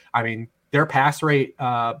year, I mean, their pass rate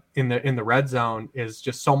in the red zone is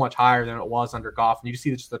just so much higher than it was under Goff. And you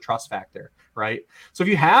see just the trust factor, right? So if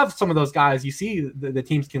you have some of those guys, you see the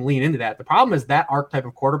teams can lean into that. The problem is that archetype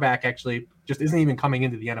of quarterback actually just isn't even coming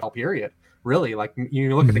into the NFL period, really. Like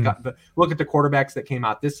you look at look at the quarterbacks that came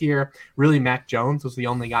out this year. Really, Mac Jones was the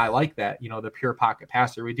only guy like that. The pure pocket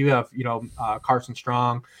passer. We do have Carson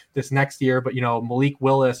Strong this next year, but Malik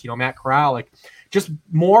Willis, Matt Corral, like just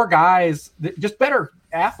more guys, just better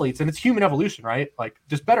athletes, and it's human evolution, right? Like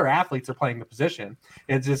just better athletes are playing the position.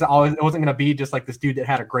 It's just always, it wasn't going to be just like this dude that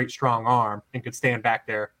had a great strong arm and could stand back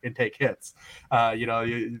there and take hits,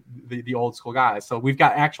 the old school guys. So we've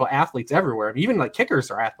got actual athletes everywhere. I mean, even like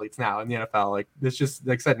kickers are athletes now in the NFL. Like it's just,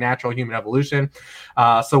 like I said, natural human evolution.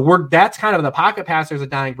 So that's kind of the pocket passers, a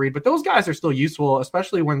dying breed, but those guys are still useful,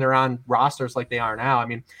 especially when they're on rosters like they are now. I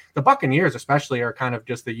mean, the Buccaneers especially are kind of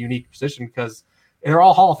just a unique position because they're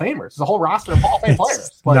all Hall of Famers. There's a whole roster of Hall of Fame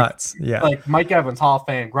players. Like, nuts. Yeah. Like Mike Evans, Hall of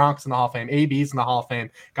Fame. Gronk's in the Hall of Fame. AB's in the Hall of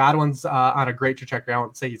Fame. Godwin's on a great trajectory. I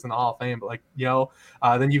won't say he's in the Hall of Fame, but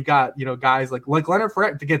then you've got, guys like Leonard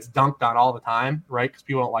Fournette that gets dunked on all the time, right? Because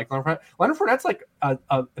people don't like Leonard Fournette. Leonard Fournette's like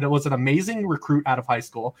it was an amazing recruit out of high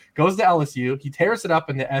school, goes to LSU. He tears it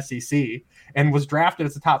up in the SEC and was drafted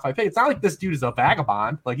as a top 5 pick. It's not like this dude is a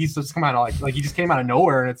vagabond. Like he's just come out of like he just came out of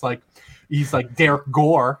nowhere and it's like, he's like Derek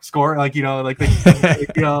Gore scoring, like Leonard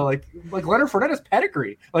Fournette is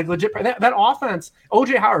pedigree, like legit. That offense,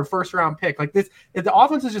 OJ Howard, first round pick, like this. The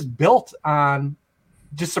offense is just built on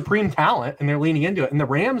just supreme talent, and they're leaning into it. And the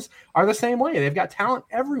Rams are the same way. They've got talent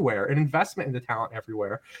everywhere and investment into talent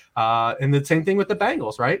everywhere. And the same thing with the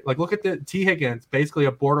Bengals, right? Like look at the T. Higgins, basically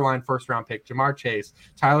a borderline first round pick, Jamar Chase,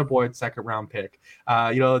 Tyler Boyd, second round pick,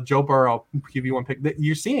 Joe Burrow, QB1 pick.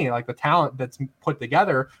 You're seeing like the talent that's put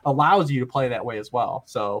together allows you to play that way as well.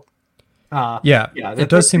 So it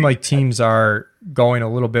does seem like teams are going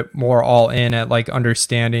a little bit more all in at like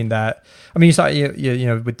understanding that. I mean, you saw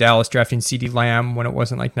with Dallas drafting CeeDee Lamb when it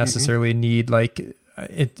wasn't like necessarily a need. Like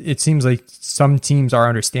it seems like some teams are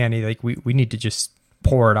understanding like we need to just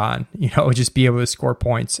pour it on, just be able to score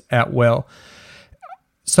points at will.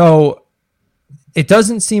 So it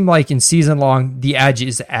doesn't seem like in season long the edge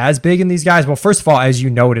is as big in these guys. Well, first of all, as you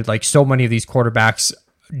noted, like so many of these quarterbacks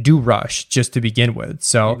do rush just to begin with.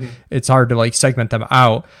 So it's hard to like segment them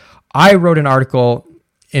out. I wrote an article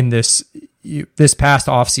in this past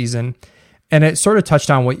off season, and it sort of touched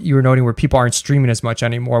on what you were noting where people aren't streaming as much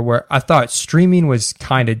anymore, where I thought streaming was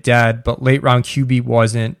kind of dead, but late round QB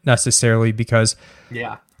wasn't necessarily because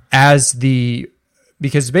basically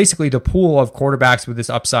the pool of quarterbacks with this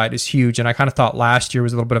upside is huge. And I kind of thought last year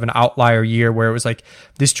was a little bit of an outlier year where it was like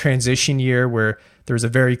this transition year where there was a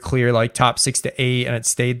very clear like top 6 to 8 and it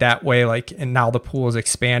stayed that way. And now the pool is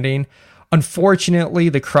expanding. Unfortunately,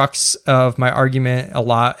 the crux of my argument a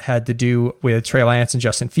lot had to do with Trey Lance and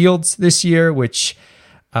Justin Fields this year, which,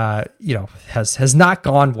 has not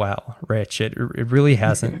gone well, Rich. It really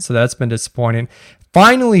hasn't. So that's been disappointing.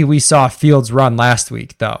 Finally, we saw Fields run last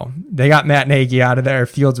week, though. They got Matt Nagy out of there.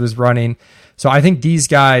 Fields was running. So I think these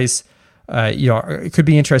guys, it could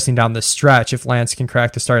be interesting down the stretch if Lance can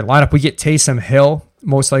crack the starting lineup. We get Taysom Hill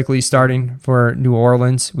most likely starting for New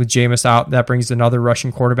Orleans with Jameis out. That brings another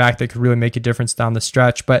Russian quarterback that could really make a difference down the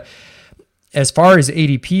stretch. But as far as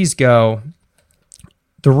ADPs go,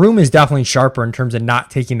 the room is definitely sharper in terms of not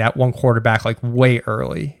taking that one quarterback like way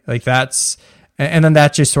early. Like that's... And then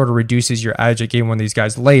that just sort of reduces your edge at getting one of these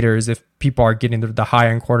guys later is if people are getting the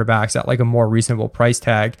high-end quarterbacks at like a more reasonable price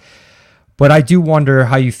tag. But I do wonder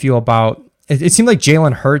how you feel about... It seemed like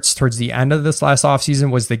Jalen Hurts towards the end of this last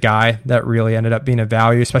offseason was the guy that really ended up being a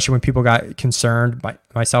value, especially when people got concerned,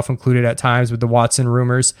 myself included at times, with the Watson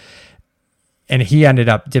rumors. And he ended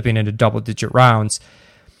up dipping into double-digit rounds.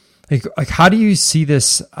 Like how do you see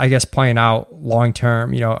this, I guess, playing out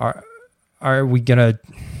long-term? Are we going to...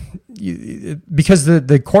 Because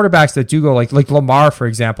the quarterbacks that do go like Lamar, for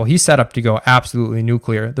example, he's set up to go absolutely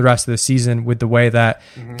nuclear the rest of the season with the way that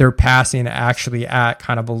they're passing actually at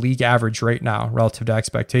kind of a league average rate now relative to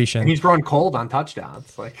expectation. And he's growing cold on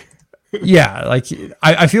touchdowns. I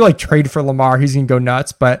feel like trade for Lamar, he's going to go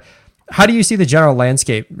nuts. But how do you see the general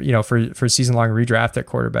landscape, for season long redraft at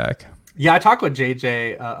quarterback? Yeah, I talk with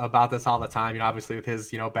JJ about this all the time, obviously with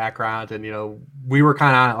his, background. And, we were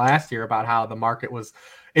kind of on it last year about how the market was.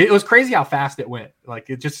 It was crazy how fast it went. Like,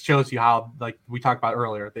 it just shows you how, like we talked about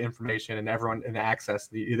earlier, the information and everyone and the access,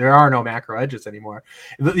 there are no macro edges anymore.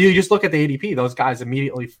 You just look at the ADP. Those guys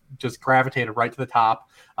immediately just gravitated right to the top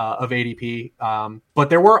of ADP. But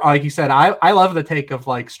there were, like you said, I love the take of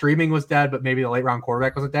like streaming was dead, but maybe the late round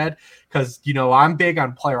quarterback wasn't dead. Because, I'm big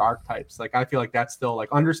on player archetypes. Like, I feel like that's still like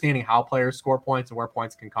understanding how players score points and where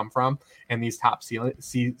points can come from. And these top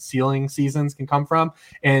ceiling seasons can come from.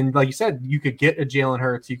 And like you said, you could get a Jalen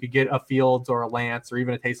Hurts, you could get a Fields or a Lance or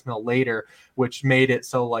even a Taysom Hill later, which made it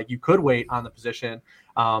so like you could wait on the position.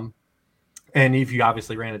 And if you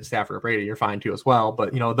obviously ran into Stafford or Brady, you're fine too as well.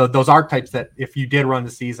 But, those archetypes that if you did run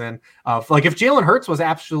the season of, like, if Jalen Hurts was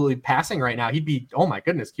absolutely passing right now, he'd be, oh my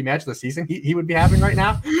goodness, can you imagine the season he would be having right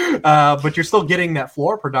now? But you're still getting that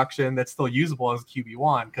floor production that's still usable as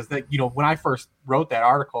QB1. Because, when I first wrote that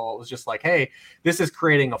article, it was just like, hey, this is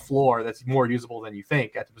creating a floor that's more usable than you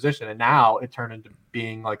think at the position. And now it turned into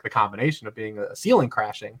being like the combination of being a ceiling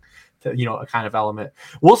crashing to, a kind of element.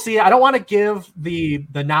 We'll see. I don't want to give the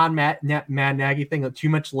non-Matt Nagy thing too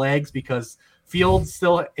much legs, because Fields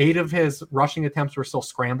still, 8 of his rushing attempts were still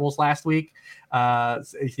scrambles last week.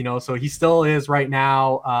 So he still is right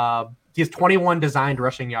now. He has 21 designed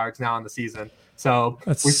rushing yards now in the season. So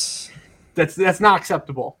that's not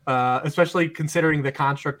acceptable, especially considering the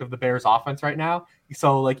construct of the Bears offense right now.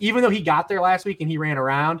 So, like, even though he got there last week and he ran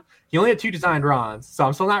around, he only had 2 designed runs. So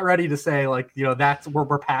I'm still not ready to say, like, that's where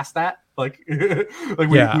we're past that. Like,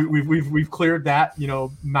 we've cleared that,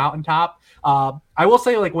 mountaintop. I will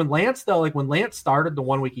say, like, when Lance started the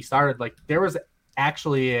 1 week he started, like, there was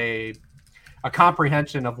actually a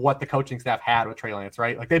comprehension of what the coaching staff had with Trey Lance,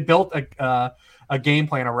 right? Like, they built a game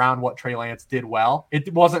plan around what Trey Lance did well.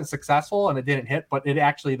 It wasn't successful and it didn't hit, but the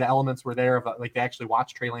elements were there of, like, they actually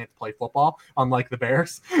watched Trey Lance play football, unlike the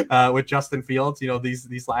Bears with Justin Fields,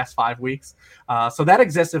 these last 5 weeks. So that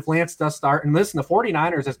exists if Lance does start. And listen, the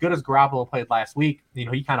 49ers, as good as Garoppolo played last week,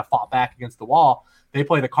 he kind of fought back against the wall. They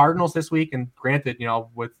play the Cardinals this week, and granted,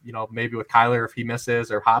 with maybe with Kyler, if he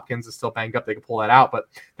misses, or Hopkins is still banged up, they can pull that out. But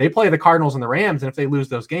they play the Cardinals and the Rams, and if they lose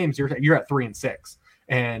those games, you're at 3-6,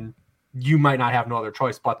 and you might not have no other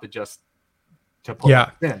choice but to put it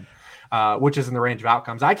in, which is in the range of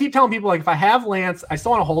outcomes. I keep telling people, like, if I have Lance, I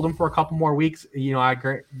still want to hold him for a couple more weeks. I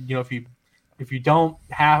agree. If you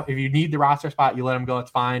need the roster spot, you let him go,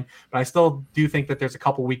 it's fine. But I still do think that there's a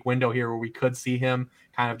couple week window here where we could see him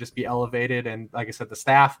kind of just be elevated. And like I said, the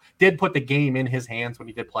staff did put the game in his hands when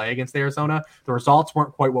he did play against Arizona. The results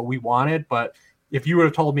weren't quite what we wanted, but if you would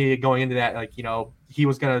have told me going into that, like, he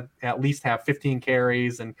was going to at least have 15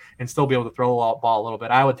 carries and still be able to throw the ball a little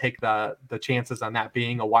bit, I would take the chances on that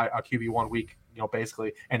being a QB1 week,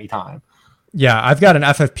 basically anytime. Yeah, I've got an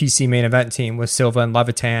FFPC main event team with Silva and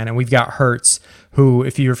Levitan, and we've got Hurts, who,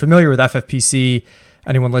 if you're familiar with FFPC,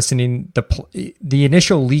 anyone listening, the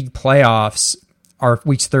initial league playoffs are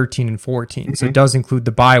weeks 13 and 14. Mm-hmm. So it does include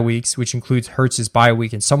the bye weeks, which includes Hurts's bye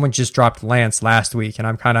week. And someone just dropped Lance last week, and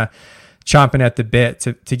I'm kind of chomping at the bit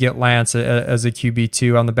to get Lance as a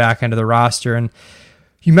QB2 on the back end of the roster. And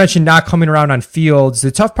you mentioned not coming around on Fields.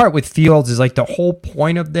 The tough part with Fields is, like, the whole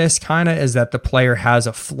point of this kind of is that the player has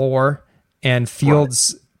a floor, and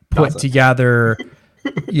Fields put together,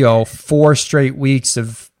 4 straight weeks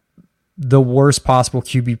of the worst possible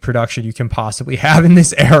QB production you can possibly have in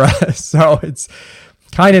this era. So it's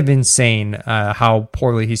kind of insane how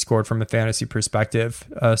poorly he scored from a fantasy perspective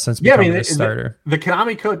since becoming a starter. The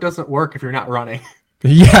Konami code doesn't work if you're not running.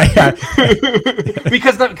 Yeah.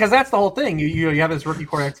 because that's the whole thing. You have this rookie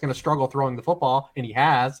quarterback that's going to struggle throwing the football, and he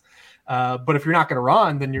has. But if you're not going to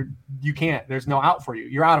run, then you can't. There's no out for you.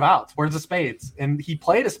 You're out of outs. Where's the spades? And he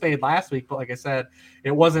played a spade last week, but like I said,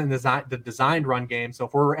 it wasn't the designed run game. So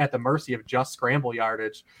if we're at the mercy of just scramble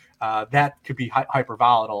yardage, that could be hyper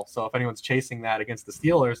volatile. So if anyone's chasing that against the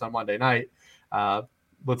Steelers on Monday night,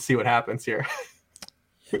 let's see what happens here.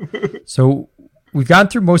 So we've gone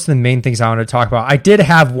through most of the main things I wanted to talk about. I did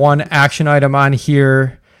have one action item on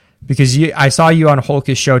here because I saw you on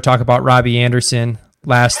Holk's show talk about Robbie Anderson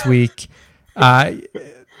last week.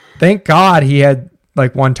 Thank God he had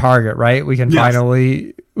like one target, right? We can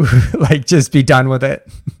finally like just be done with it.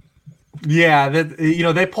 Yeah,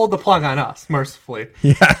 they pulled the plug on us, mercifully.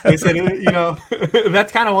 Yeah. They said,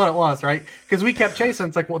 that's kind of what it was, right? Because we kept chasing.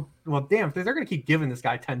 It's like, well, damn, if they're going to keep giving this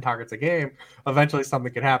guy 10 targets a game, eventually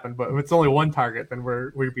something could happen. But if it's only one target, then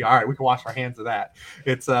we'd be all right. We can wash our hands of that.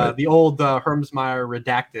 It's the old Hermsmeyer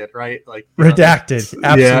redacted, right? Like redacted,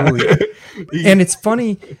 absolutely. Yeah. And it's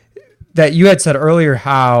funny that you had said earlier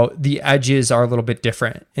how the edges are a little bit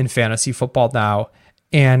different in fantasy football now.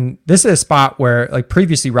 And this is a spot where, like,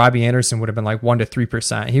 previously Robbie Anderson would have been like 1 to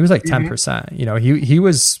 3%. He was like 10%. He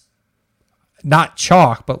was not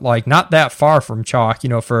chalk, but like not that far from chalk,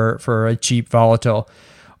 for a cheap, volatile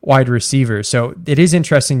wide receiver. So it is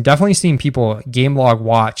interesting. Definitely seeing people game log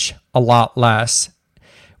watch a lot less,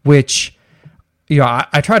 which,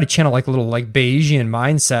 I try to channel like a little like Bayesian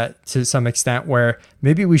mindset to some extent where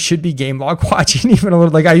maybe we should be game log watching even a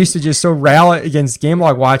little. Like I used to just so rail against game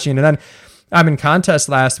log watching, and then I'm in contest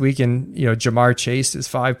last week, and Jamar Chase is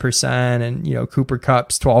 5%, and Cooper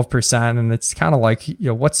Kupp's 12%, and it's kind of like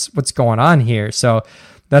what's going on here. So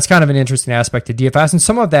that's kind of an interesting aspect to DFS, and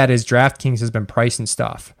some of that is DraftKings has been pricing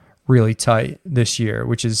stuff really tight this year,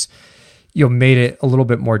 which is, made it a little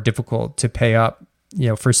bit more difficult to pay up,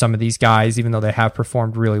 for some of these guys, even though they have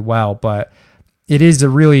performed really well. But it is a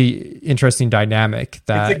really interesting dynamic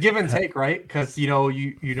that it's a give and take, right? Because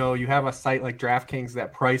you have a site like DraftKings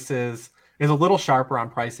that prices is a little sharper on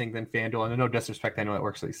pricing than FanDuel. And no disrespect, I know it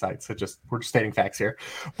works for these sites, so we're just stating facts here.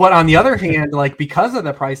 But on the other hand, like because of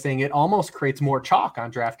the pricing, it almost creates more chalk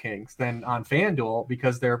on DraftKings than on FanDuel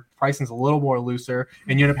because their pricing is a little more looser,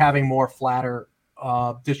 and you end up having more flatter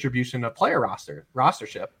distribution of player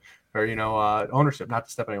rostership. Or ownership, not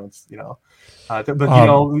to step anyone's, but you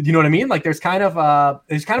know what I mean. Like there's kind of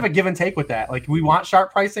a give and take with that. Like we want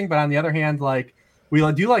sharp pricing, but on the other hand, like we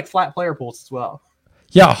do like flat player pools as well.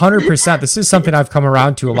 Yeah, 100%. This is something I've come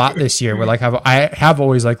around to a lot this year. Where like I have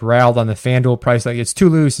always like railed on the FanDuel price, like it's too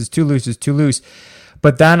loose.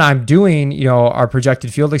 But then I'm doing our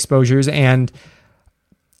projected field exposures, and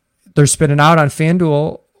they're spinning out on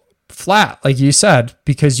FanDuel flat, like you said,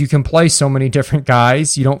 because you can play so many different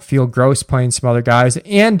guys. You don't feel gross playing some other guys.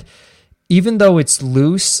 And even though it's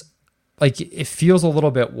loose, like it feels a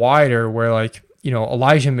little bit wider where like,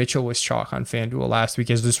 Elijah Mitchell was chalk on FanDuel last week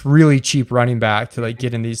as this really cheap running back to like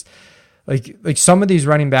get in these, like some of these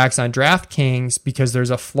running backs on DraftKings, because there's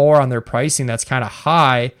a floor on their pricing that's kind of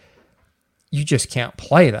high. You just can't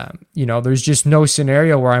play them. There's just no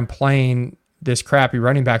scenario where I'm playing this crappy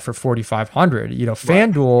running back for 4,500.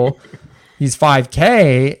 FanDuel, he's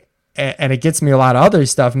 5K, and it gets me a lot of other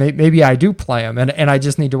stuff. Maybe I do play him, and I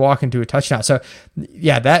just need to walk into a touchdown. So,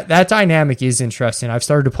 yeah, that dynamic is interesting. I've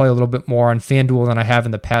started to play a little bit more on FanDuel than I have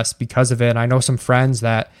in the past because of it. And I know some friends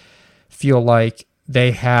that feel like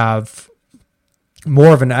they have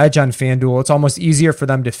more of an edge on FanDuel. It's almost easier for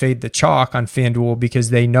them to fade the chalk on FanDuel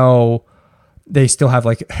because they know they still have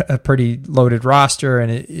like a pretty loaded roster, and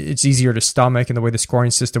it's easier to stomach. And the way the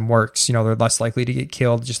scoring system works, they're less likely to get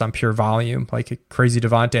killed just on pure volume. Like a crazy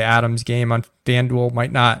Devontae Adams game on FanDuel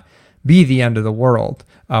might not be the end of the world.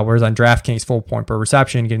 Whereas on DraftKings, full point per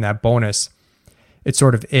reception, getting that bonus, it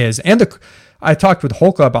sort of is. And I talked with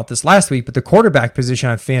Holka about this last week, but the quarterback position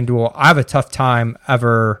on FanDuel, I have a tough time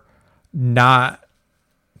ever not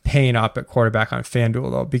paying up at quarterback on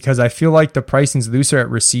FanDuel though, because I feel like the pricing's looser at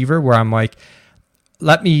receiver, where I'm like,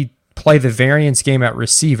 let me play the variance game at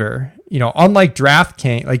receiver. Unlike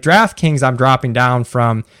DraftKings, like DraftKings, I'm dropping down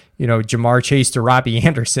from, Jamar Chase to Robbie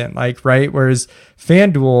Anderson, like, right? Whereas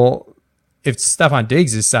FanDuel, if Stephon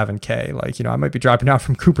Diggs is 7K, like, I might be dropping down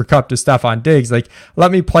from Cooper Kupp to Stephon Diggs. Like,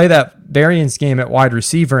 let me play that variance game at wide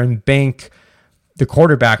receiver and bank the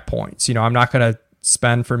quarterback points. I'm not going to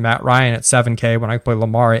spend for Matt Ryan at 7K when I play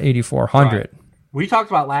Lamar at 8,400. Right. We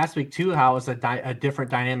talked about last week too how it's a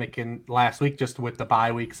different dynamic in last week just with the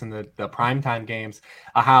bye weeks and the primetime games,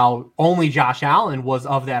 how only Josh Allen was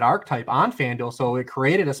of that archetype on FanDuel, so it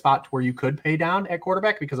created a spot where you could pay down at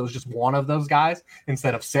quarterback because it was just one of those guys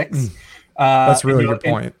instead of six. That's really good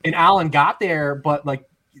point. And Allen got there, but like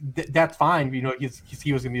that's fine. He was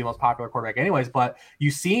going to be the most popular quarterback anyways, but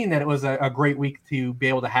you've seen that it was a great week to be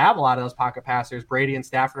able to have a lot of those pocket passers. Brady and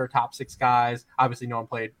Stafford are top six guys. Obviously no one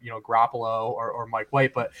played, Garoppolo or Mike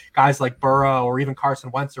White, but guys like Burrow or even Carson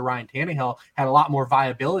Wentz or Ryan Tannehill had a lot more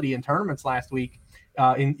viability in tournaments last week,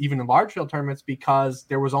 even in large field tournaments, because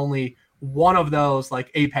there was only one of those like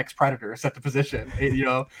apex predators at the position,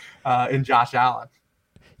 in Josh Allen.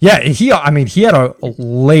 Yeah, he had a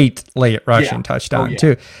late rushing touchdown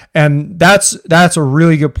too. And that's a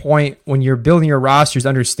really good point when you're building your rosters,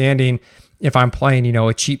 understanding if I'm playing,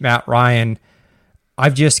 a cheap Matt Ryan,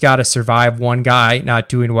 I've just got to survive one guy not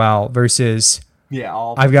doing well versus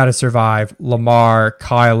I've got to survive Lamar,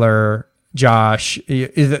 Kyler, Josh.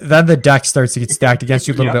 Then the deck starts to get stacked against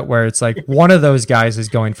you a little bit, where it's like one of those guys is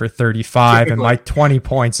going for 35 and my 20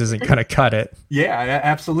 points isn't going to cut it. Yeah,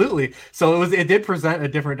 absolutely. So it did present a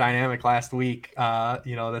different dynamic last week.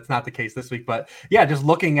 That's not the case this week, but yeah, just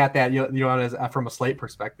looking at that, as, from a slate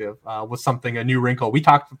perspective, was something, a new wrinkle. We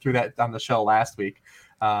talked through that on the show last week,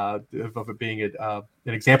 of it being an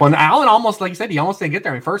example. And Allen almost, like you said, he almost didn't get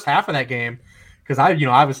there in the first half of that game. Because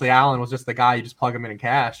obviously Allen was just the guy you just plug him in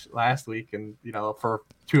cash last week, and for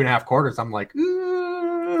 2.5 quarters, I'm like,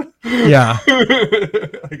 yeah,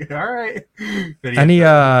 like, all right.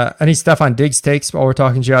 Any stuff on Diggs takes while we're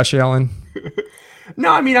talking Josh Allen?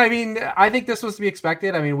 No, I think this was to be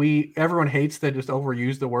expected. Everyone hates to just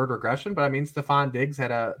overuse the word regression, but Stephon Diggs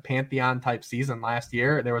had a Pantheon type season last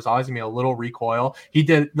year. There was always gonna be a little recoil.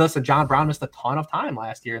 John Brown missed a ton of time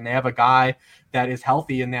last year, and they have a guy that is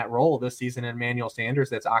healthy in that role this season in Emmanuel Sanders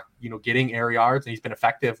that's, getting air yards, and he's been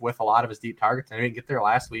effective with a lot of his deep targets. And I didn't get there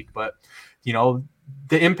last week, but,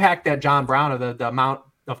 the impact that John Brown, or the amount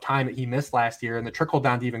of time that he missed last year and the trickle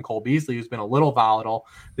down to even Cole Beasley, who's been a little volatile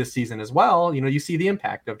this season as well, you see the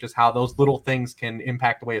impact of just how those little things can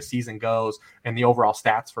impact the way a season goes and the overall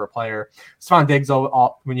stats for a player. Stefon Diggs,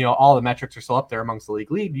 when all the metrics are still up there amongst the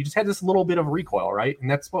league lead, you just had this little bit of recoil, right? And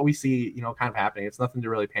that's what we see, kind of happening. It's nothing to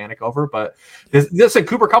really panic over, but this and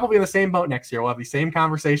Cooper Kupp will be in the same boat next year. We'll have these same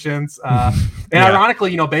conversations.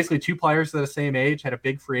 Ironically, basically two players that are the same age had a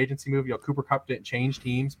big free agency move. Cooper Kupp didn't change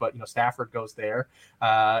teams, but Stafford goes there.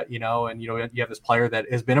 And you have this player that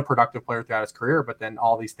has been a productive player throughout his career, but then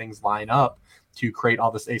all these things line up to create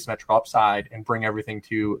all this asymmetrical upside and bring everything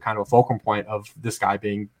to kind of a fulcrum point of this guy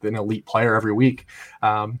being an elite player every week.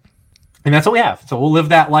 And that's what we have. So we'll live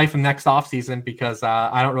that life in next offseason because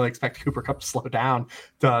I don't really expect Cooper Kupp to slow down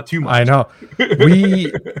too much. I know.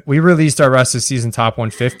 We released our rest of season top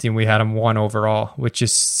 150 and we had him 1 overall, which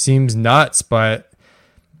just seems nuts, but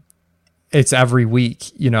it's every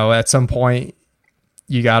week. At some point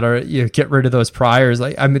you gotta get rid of those priors.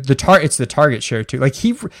 Like, I mean, it's the target share too. Like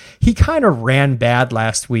he kind of ran bad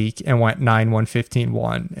last week and went 9-1,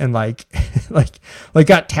 15-1, and like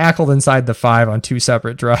got tackled inside the 5 on 2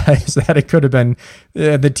 separate drives that it could have been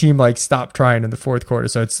the team stopped trying in the fourth quarter.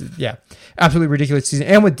 So it's absolutely ridiculous season.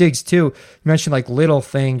 And with Diggs too, you mentioned little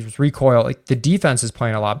things with recoil. Like the defense is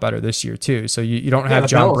playing a lot better this year too. So you don't have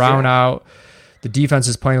John Brown out. The defense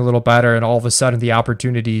is playing a little better, and all of a sudden the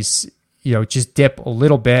opportunities just dip a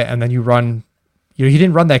little bit, and then you run. He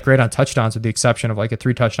didn't run that great on touchdowns, with the exception of a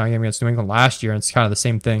 3-touchdown game against New England last year, and it's kind of the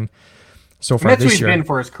same thing so far this year. That's who he's been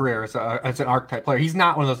for his career as an archetype player. He's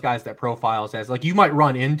not one of those guys that profiles as you might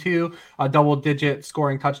run into a double-digit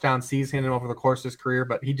scoring touchdown season over the course of his career,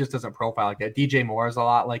 but he just doesn't profile like that. DJ Moore is a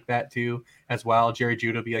lot like that too, as well. Jerry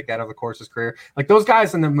Jeudy will be like that over the course of his career. Those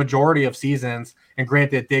guys in the majority of seasons, and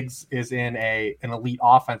granted, Diggs is in an elite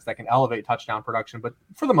offense that can elevate touchdown production, but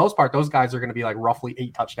for the most part, those guys are going to be roughly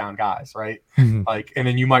 8 touchdown guys, right? Mm-hmm. And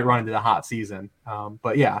then you might run into the hot season.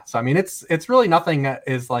 But yeah, so I mean, it's really nothing that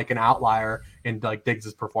is an outlier in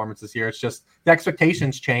Diggs' performance this year. It's just the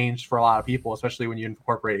expectations changed for a lot of people, especially when you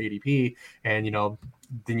incorporate ADP, and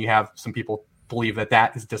then you have some people believe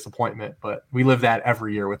that is disappointment, but we live that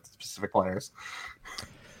every year with specific players.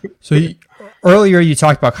 So earlier you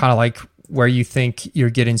talked about kind of where you think you're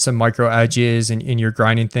getting some micro edges and you're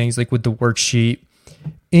grinding things with the worksheet.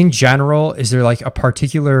 In general, is there a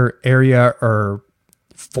particular area or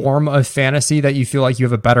form of fantasy that you feel you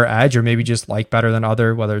have a better edge, or maybe just better than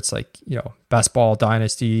other, whether it's best ball,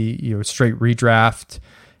 dynasty, straight redraft?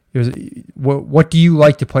 What do you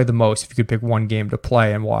like to play the most if you could pick one game to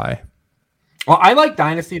play, and why? Well, I like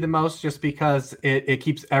Dynasty the most just because it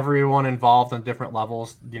keeps everyone involved on different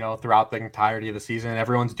levels, throughout the entirety of the season.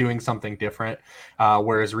 Everyone's doing something different,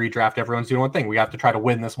 whereas Redraft, everyone's doing one thing. We have to try to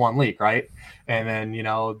win this one league, right? And then,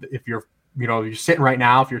 if you're sitting right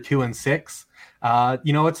now, if you're 2-6,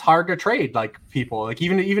 it's hard to trade people.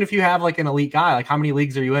 Even if you have an elite guy, how many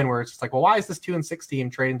leagues are you in where it's just well, why is this 2-6 team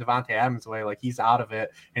trading Devontae Adams away? He's out of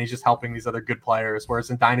it and he's just helping these other good players. Whereas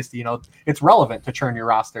in Dynasty, it's relevant to churn your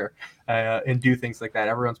roster and do things like that.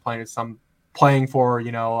 Everyone's playing for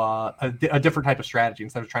a different type of strategy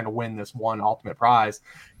instead of trying to win this one ultimate prize.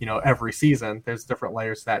 Every season there's different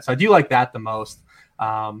layers to that. So I do like that the most.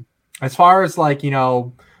 As far as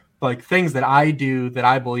things that I do that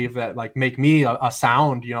I believe that make me a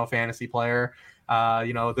sound, fantasy player.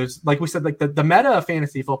 There's we said, the meta of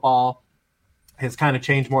fantasy football has kind of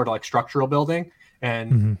changed more to structural building.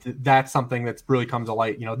 And that's something that's really come to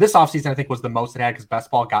light. This offseason, I think, was the most it had because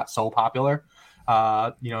best ball got so popular.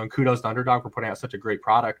 And kudos to Underdog for putting out such a great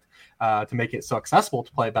product to make it so accessible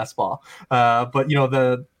to play best ball. But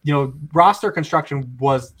the roster construction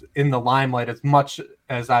was in the limelight as much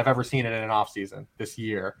as I've ever seen it in an offseason this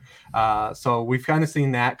year. So we've kind of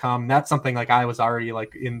seen that come. That's something I was already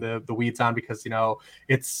in the weeds on because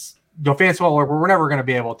it's fantasy football. We're never going to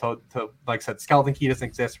be able to like I said, skeleton key doesn't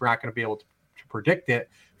exist. We're not going to be able to predict it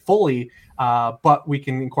fully, but we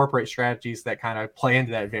can incorporate strategies that kind of play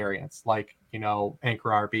into that variance, Anchor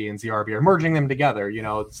RB and ZRB are merging them together,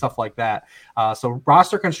 stuff like that. So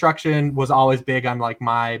roster construction was always big on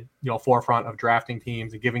my, forefront of drafting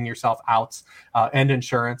teams and giving yourself outs and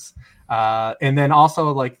insurance. And then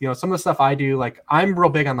also some of the stuff I do, I'm real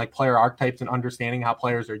big on player archetypes and understanding how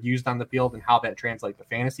players are used on the field and how that translates to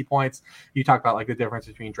fantasy points. You talk about the difference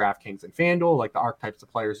between DraftKings and FanDuel, the archetypes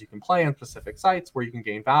of players you can play on specific sites where you can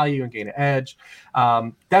gain value and gain an edge.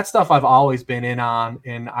 That stuff I've always been in on,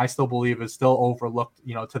 and I still believe is still overlooked,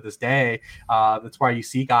 to this day. That's why you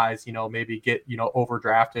see guys, maybe get,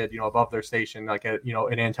 overdrafted, above their station, like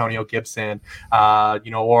an Antonio Gibson,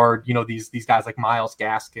 or, these guys like Myles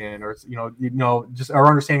Gaskin, or, just our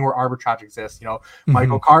understanding where arbitrage exists.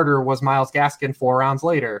 Michael Carter was Myles Gaskin 4 rounds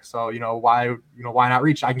later. So, why not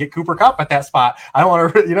reach? I can get Cooper Kupp at that spot. I don't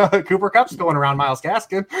want to, Cooper Kupp's going around Myles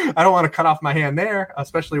Gaskin. I don't want to cut off my hand there,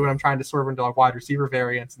 especially when I'm trying to swerve into like wide receiver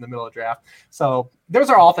variants in the middle of draft. So those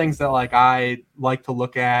are all things that like I like to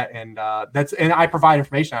look at, and and I provide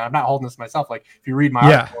information. I'm not holding this myself. Like if you read my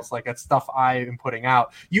articles, like that's stuff I am putting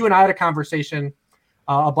out. You and I had a conversation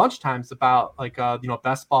a bunch of times about like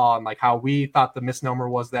best ball, and like how we thought the misnomer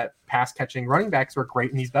was that pass catching running backs were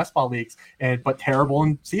great in these best ball leagues but terrible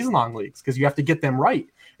in season long leagues, because you have to get them right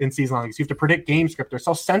in season long leagues. You have to predict game script. They're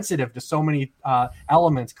so sensitive to so many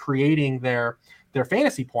elements creating their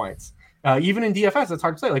fantasy points. Even in DFS, it's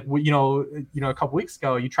hard to say. Like a couple weeks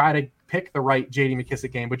ago, you try to pick the right J.D.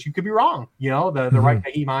 McKissic game, but you could be wrong. The right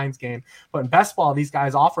Naheem Hines game. But in best ball, these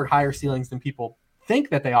guys offered higher ceilings than people think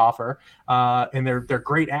that they offer, and they're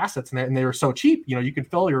great assets, and they were so cheap. You can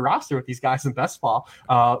fill your roster with these guys in best ball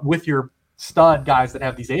with your stud guys that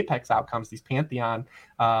have these apex outcomes, these pantheon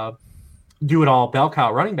do it all bell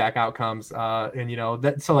cow running back outcomes,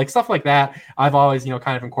 that. So like stuff like that, I've always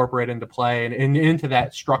kind of incorporated into play and into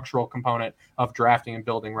that structural component of drafting and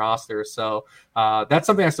building rosters. So that's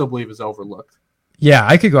something I still believe is overlooked. Yeah,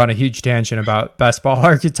 I could go on a huge tangent about best ball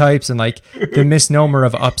archetypes and like the misnomer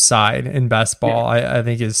of upside in best ball. I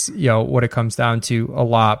think is what it comes down to a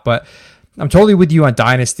lot. But I'm totally with you on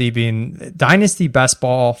Dynasty. Dynasty best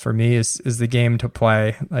ball for me is the game to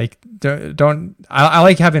play. Like I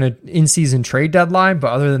like having an in-season trade deadline,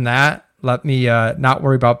 but other than that, let me not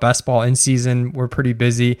worry about best ball in season. We're pretty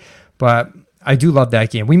busy, but I do love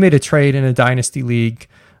that game. We made a trade in a Dynasty league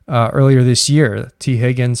earlier this year, T.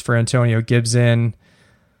 Higgins for Antonio Gibson,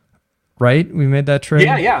 right? We made that trade.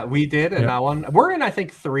 Yeah, we did. And that one, we're in, I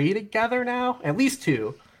think 3 together now, at least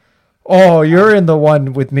 2. Oh, you're in the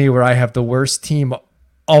one with me where I have the worst team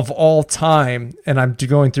of all time, and I'm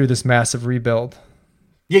going through this massive rebuild.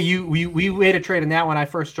 Yeah, we made a trade in that when I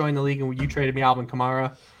first joined the league, and you traded me Alvin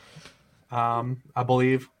Kamara, I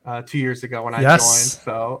believe, 2 years ago when I joined.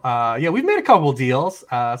 So, we've made a couple deals,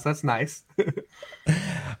 so that's nice.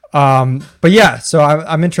 But yeah, so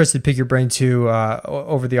I'm interested to pick your brain too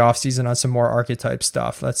over the off season on some more archetype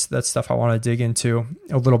stuff. That's stuff I want to dig into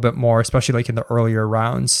a little bit more, especially like in the earlier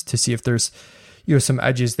rounds, to see if there's some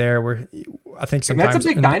edges there where I think sometimes that's a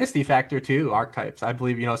big dynasty factor too, archetypes. I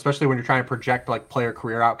believe, especially when you're trying to project like player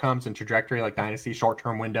career outcomes and trajectory, like dynasty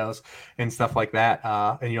short-term windows and stuff like that.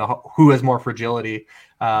 And who has more fragility.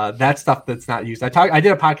 That's stuff that's not used. I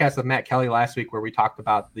did a podcast with Matt Kelly last week where we talked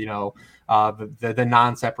about, the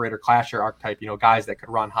non-separator clasher archetype, guys that could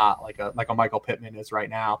run hot like a Michael Pittman is right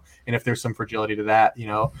now. And if there's some fragility to that,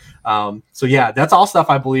 so yeah, that's all stuff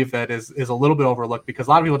I believe that is a little bit overlooked, because a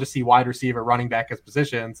lot of people just see wide receiver, running back as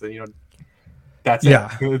positions, and that's it.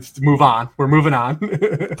 Let's move on. We're moving on.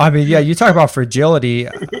 I mean, yeah, you talk about fragility.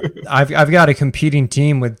 I've got a competing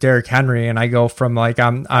team with Derrick Henry, and I go from like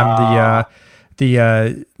I'm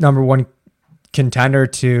the number one contender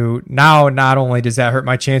to now. Not only does that hurt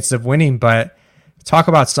my chances of winning, but talk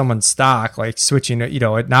about someone's stock, like switching.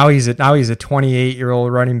 Now he's a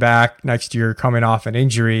 28-year-old running back next year coming off an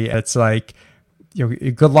injury. It's like,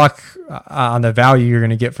 good luck on the value you're going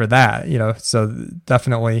to get for that. So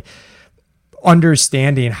definitely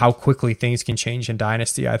understanding how quickly things can change in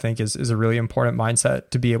Dynasty, I think is a really important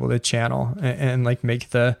mindset to be able to channel and like make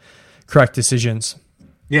the correct decisions.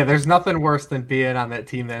 Yeah, there's nothing worse than being on that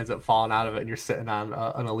team that ends up falling out of it and you're sitting on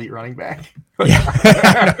an elite running back.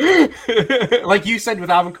 Like you said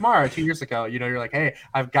with Alvin Kamara 2 years ago, you're like, hey,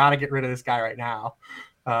 I've got to get rid of this guy right now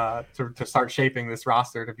to start shaping this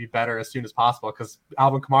roster to be better as soon as possible, because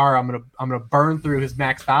Alvin Kamara, I'm gonna burn through his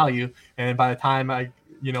max value, and by the time my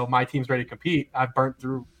team's ready to compete, I've burnt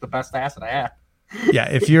through the best asset I have. Yeah,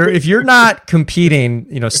 if you're not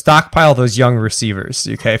competing, stockpile those young receivers.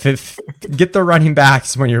 Okay, if get the running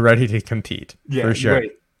backs when you're ready to compete. Yeah, for sure.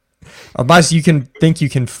 Great. Unless you can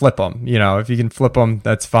flip them. If you can flip them,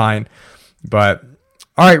 that's fine. But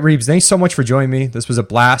all right, Reeves, thanks so much for joining me. This was a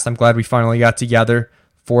blast. I'm glad we finally got together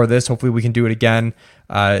for this. Hopefully we can do it again.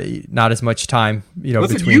 Not as much time,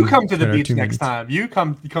 Listen, you come to the beach next time. You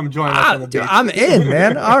come join us on the beach. I'm in,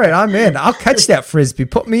 man. All right, I'm in. I'll catch that Frisbee.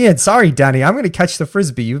 Put me in. Sorry, Denny. I'm going to catch the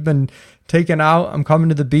Frisbee. You've been taken out. I'm coming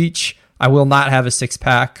to the beach. I will not have a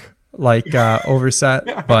 6-pack like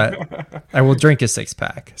Overset, but I will drink a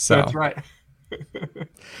 6-pack. So that's right.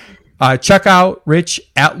 Check out Rich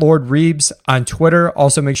at Lord Reeves on Twitter.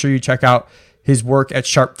 Also, make sure you check out his work at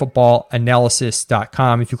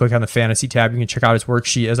sharpfootballanalysis.com. If you click on the fantasy tab, you can check out his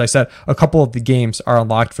worksheet. As I said, a couple of the games are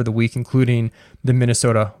unlocked for the week, including the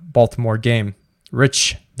Minnesota-Baltimore game.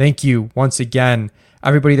 Rich, thank you once again.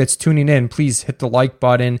 Everybody that's tuning in, please hit the like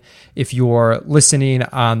button. If you're listening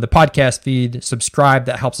on the podcast feed, subscribe.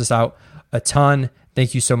 That helps us out a ton.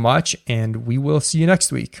 Thank you so much, and we will see you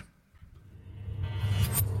next week.